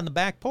friend on the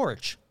back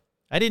porch.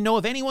 I didn't know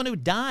of anyone who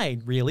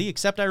died, really,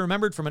 except I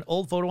remembered from an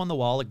old photo on the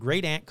wall a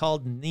great aunt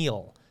called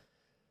Neil.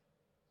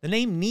 The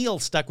name Neil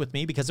stuck with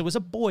me because it was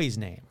a boy's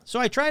name.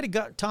 So I tried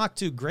to talk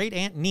to great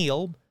aunt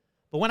Neil,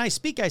 but when I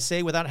speak, I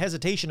say without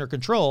hesitation or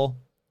control,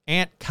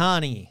 Aunt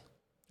Connie.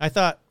 I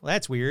thought, well,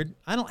 that's weird.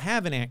 I don't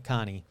have an Aunt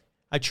Connie.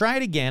 I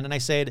tried again, and I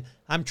said,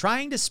 I'm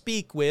trying to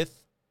speak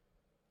with,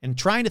 and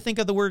trying to think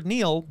of the word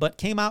Neil, but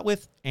came out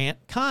with Aunt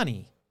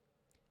Connie.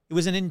 It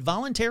was an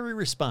involuntary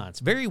response.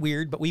 Very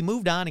weird, but we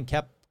moved on and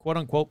kept,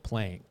 quote-unquote,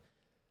 playing.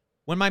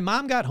 When my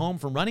mom got home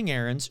from running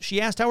errands,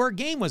 she asked how her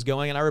game was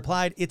going, and I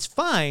replied, it's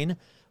fine.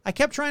 I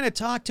kept trying to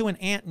talk to an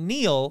Aunt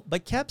Neil,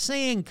 but kept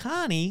saying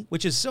Connie,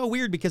 which is so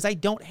weird because I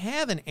don't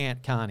have an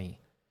Aunt Connie.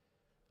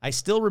 I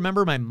still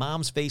remember my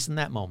mom's face in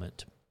that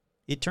moment.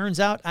 It turns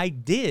out I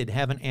did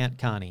have an Aunt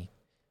Connie.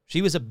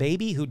 She was a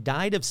baby who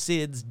died of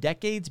SIDS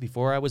decades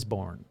before I was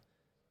born.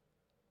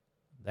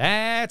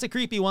 That's a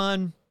creepy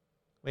one.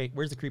 Wait,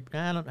 where's the creep?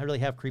 I don't really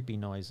have creepy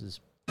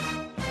noises.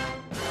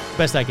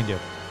 Best I can do.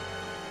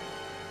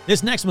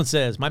 This next one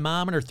says, my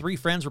mom and her 3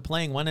 friends were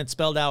playing one and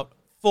spelled out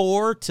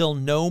 4 till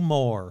no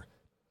more.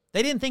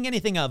 They didn't think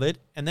anything of it,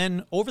 and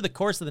then over the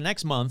course of the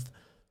next month,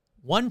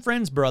 one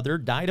friend's brother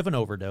died of an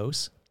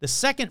overdose. The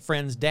second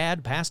friend's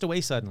dad passed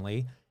away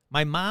suddenly.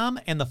 My mom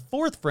and the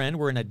 4th friend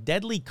were in a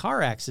deadly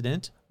car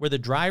accident where the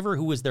driver,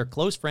 who was their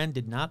close friend,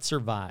 did not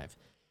survive.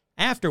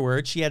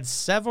 Afterwards, she had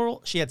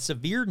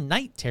severe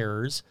night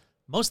terrors,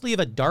 mostly of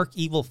a dark,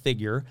 evil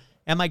figure,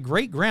 and my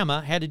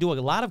great-grandma had to do a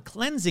lot of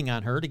cleansing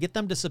on her to get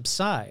them to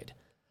subside.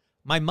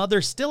 My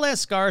mother still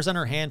has scars on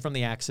her hand from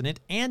the accident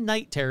and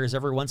night terrors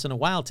every once in a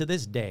while to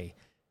this day.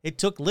 It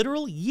took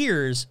literal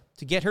years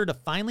to get her to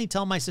finally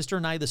tell my sister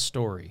and I the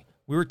story.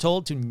 We were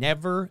told to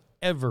never,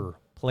 ever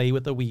play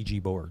with a Ouija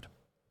board.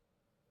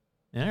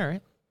 All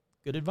right.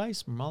 Good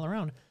advice from all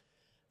around.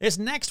 This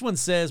next one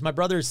says, my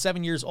brother is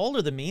 7 years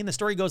older than me, and the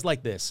story goes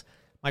like this.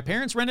 My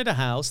parents rented a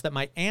house that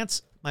my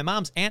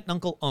mom's aunt and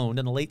uncle owned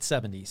in the late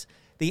 70s.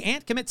 The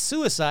aunt commits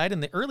suicide in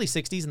the early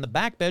 60s in the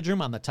back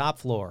bedroom on the top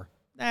floor.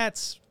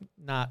 That's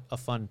not a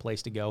fun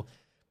place to go.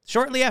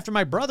 Shortly after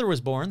my brother was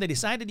born, they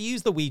decided to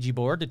use the Ouija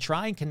board to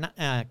try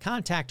and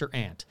contact her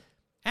aunt.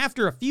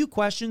 After a few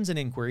questions and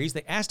inquiries,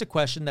 they asked a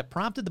question that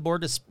prompted the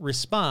board to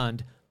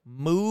respond,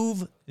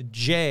 Move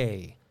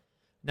J.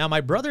 Now,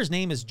 my brother's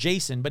name is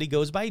Jason, but he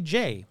goes by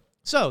Jay.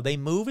 So they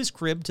move his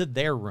crib to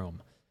their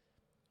room.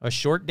 A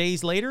short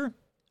days later,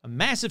 a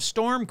massive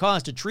storm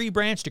caused a tree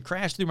branch to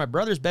crash through my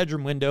brother's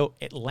bedroom window.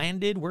 It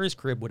landed where his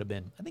crib would have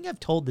been. I think I've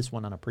told this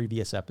one on a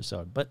previous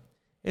episode, but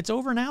it's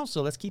over now,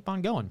 so let's keep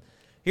on going.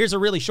 Here's a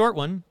really short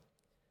one.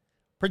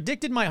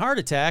 Predicted my heart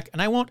attack,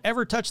 and I won't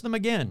ever touch them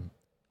again.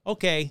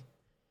 Okay.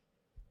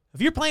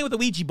 If you're playing with a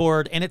Ouija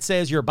board and it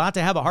says you're about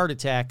to have a heart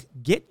attack,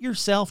 get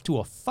yourself to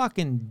a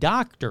fucking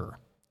doctor.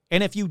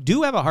 And if you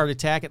do have a heart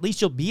attack, at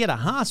least you'll be at a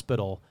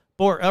hospital,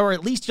 or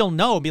at least you'll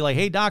know, be like,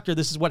 hey, doctor,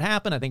 this is what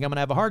happened. I think I'm going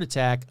to have a heart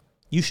attack.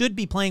 You should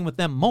be playing with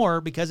them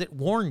more because it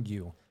warned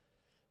you.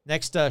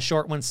 Next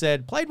short one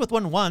said, played with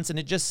one once, and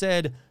it just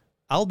said,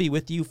 I'll be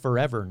with you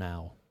forever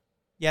now.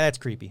 Yeah, that's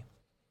creepy.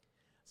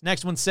 This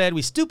next one said,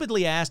 we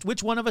stupidly asked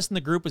which one of us in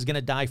the group was going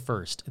to die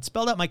first. It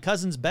spelled out my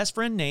cousin's best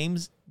friend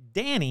names,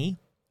 Danny.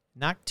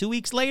 Not 2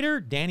 weeks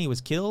later, Danny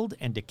was killed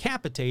and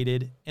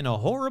decapitated in a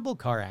horrible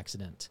car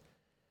accident.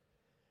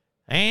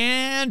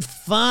 And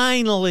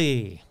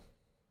finally,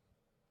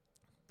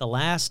 the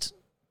last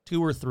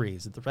 2 or 3.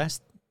 Is it the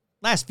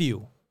last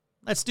few?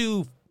 Let's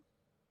do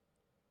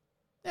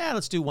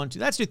 1, 2.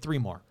 Let's do 3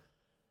 more.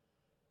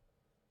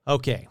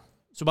 Okay.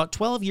 So about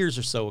 12 years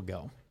or so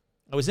ago,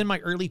 I was in my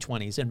early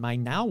 20s, and my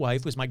now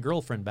wife was my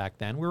girlfriend back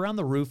then. We were on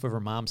the roof of her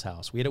mom's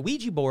house. We had a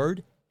Ouija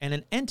board, and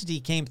an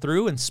entity came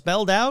through and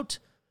spelled out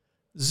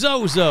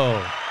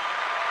Zozo.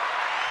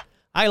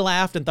 I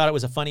laughed and thought it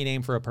was a funny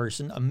name for a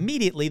person.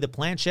 Immediately, the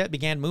planchette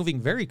began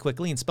moving very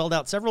quickly and spelled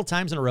out several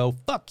times in a row,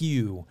 fuck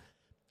you.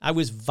 It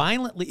was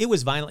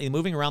violently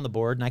moving around the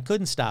board, and I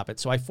couldn't stop it.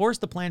 So I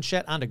forced the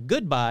planchette onto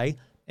goodbye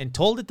and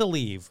told it to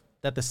leave.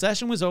 That the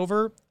session was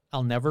over,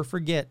 I'll never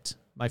forget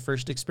my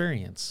first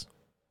experience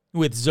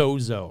with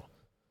Zozo.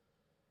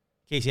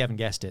 In case you haven't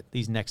guessed it,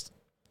 these next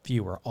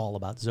few are all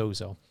about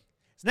Zozo.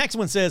 This next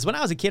one says, when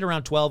I was a kid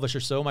around 12-ish or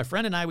so, my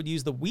friend and I would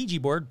use the Ouija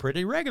board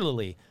pretty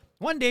regularly.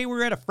 One day we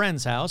were at a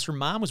friend's house. Her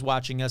mom was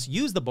watching us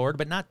use the board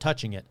but not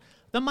touching it.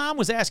 The mom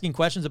was asking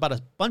questions about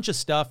a bunch of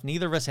stuff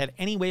neither of us had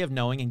any way of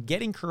knowing and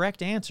getting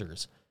correct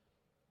answers.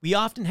 We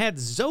often had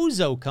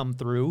Zozo come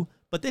through,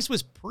 but this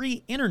was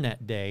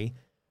pre-internet day.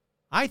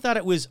 I thought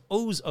it was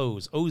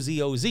Oz-Oz,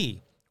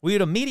 O-Z-O-Z. We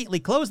would immediately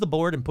close the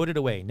board and put it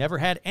away. Never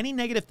had any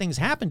negative things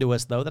happen to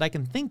us, though, that I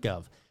can think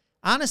of.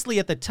 Honestly,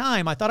 at the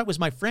time, I thought it was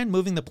my friend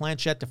moving the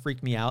planchette to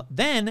freak me out.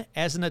 Then,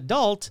 as an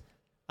adult,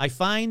 I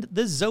find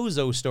the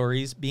Zozo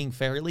stories being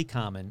fairly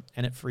common,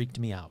 and it freaked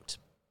me out.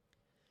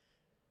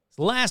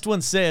 The last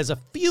one says, a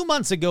few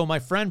months ago, my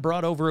friend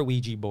brought over a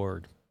Ouija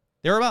board.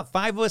 There were about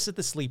 5 of us at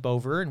the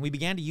sleepover, and we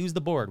began to use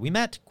the board. We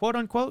met,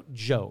 quote-unquote,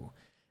 Joe.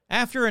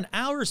 After an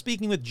hour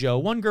speaking with Joe,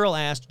 one girl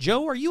asked,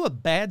 Joe, are you a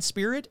bad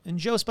spirit? And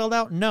Joe spelled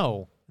out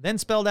no, then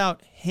spelled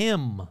out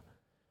him.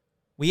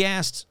 We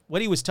asked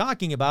what he was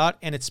talking about,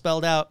 and it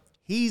spelled out,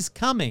 he's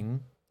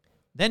coming,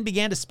 then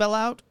began to spell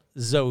out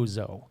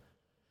Zozo.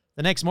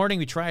 The next morning,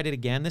 we tried it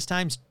again, this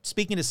time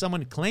speaking to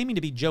someone claiming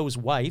to be Joe's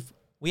wife.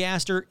 We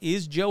asked her,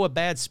 is Joe a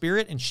bad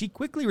spirit? And she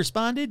quickly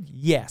responded,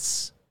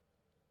 yes.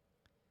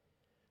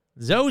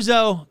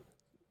 Zozo.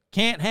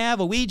 Can't have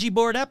a Ouija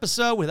board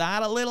episode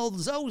without a little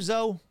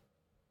Zozo.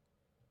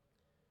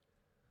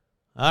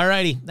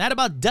 Alrighty, that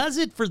about does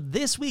it for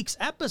this week's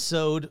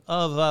episode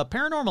of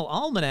Paranormal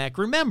Almanac.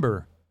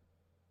 Remember,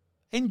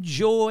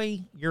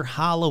 enjoy your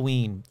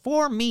Halloween.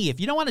 For me, if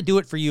you don't want to do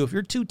it for you, if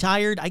you're too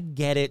tired, I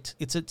get it.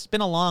 It's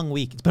been a long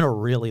week. It's been a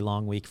really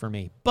long week for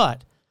me.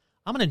 But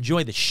I'm going to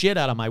enjoy the shit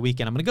out of my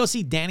weekend. I'm going to go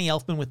see Danny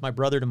Elfman with my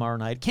brother tomorrow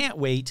night. Can't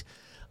wait.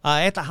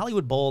 At the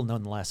Hollywood Bowl,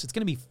 nonetheless. It's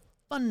going to be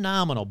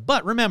phenomenal.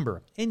 But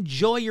remember,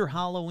 enjoy your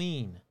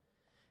Halloween.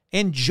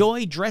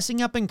 Enjoy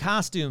dressing up in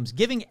costumes.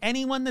 Giving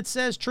anyone that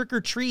says trick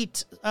or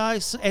treat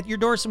at your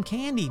door some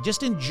candy.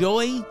 Just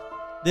enjoy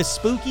this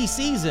spooky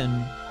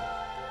season.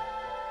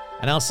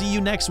 And I'll see you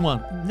next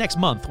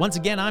month. Once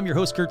again, I'm your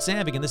host, Kurt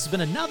Sandvik, and this has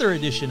been another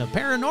edition of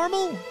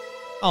Paranormal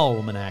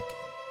Almanac.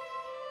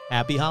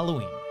 Happy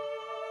Halloween.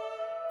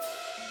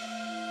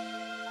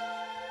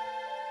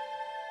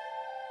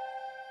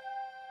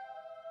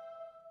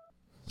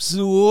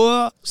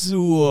 So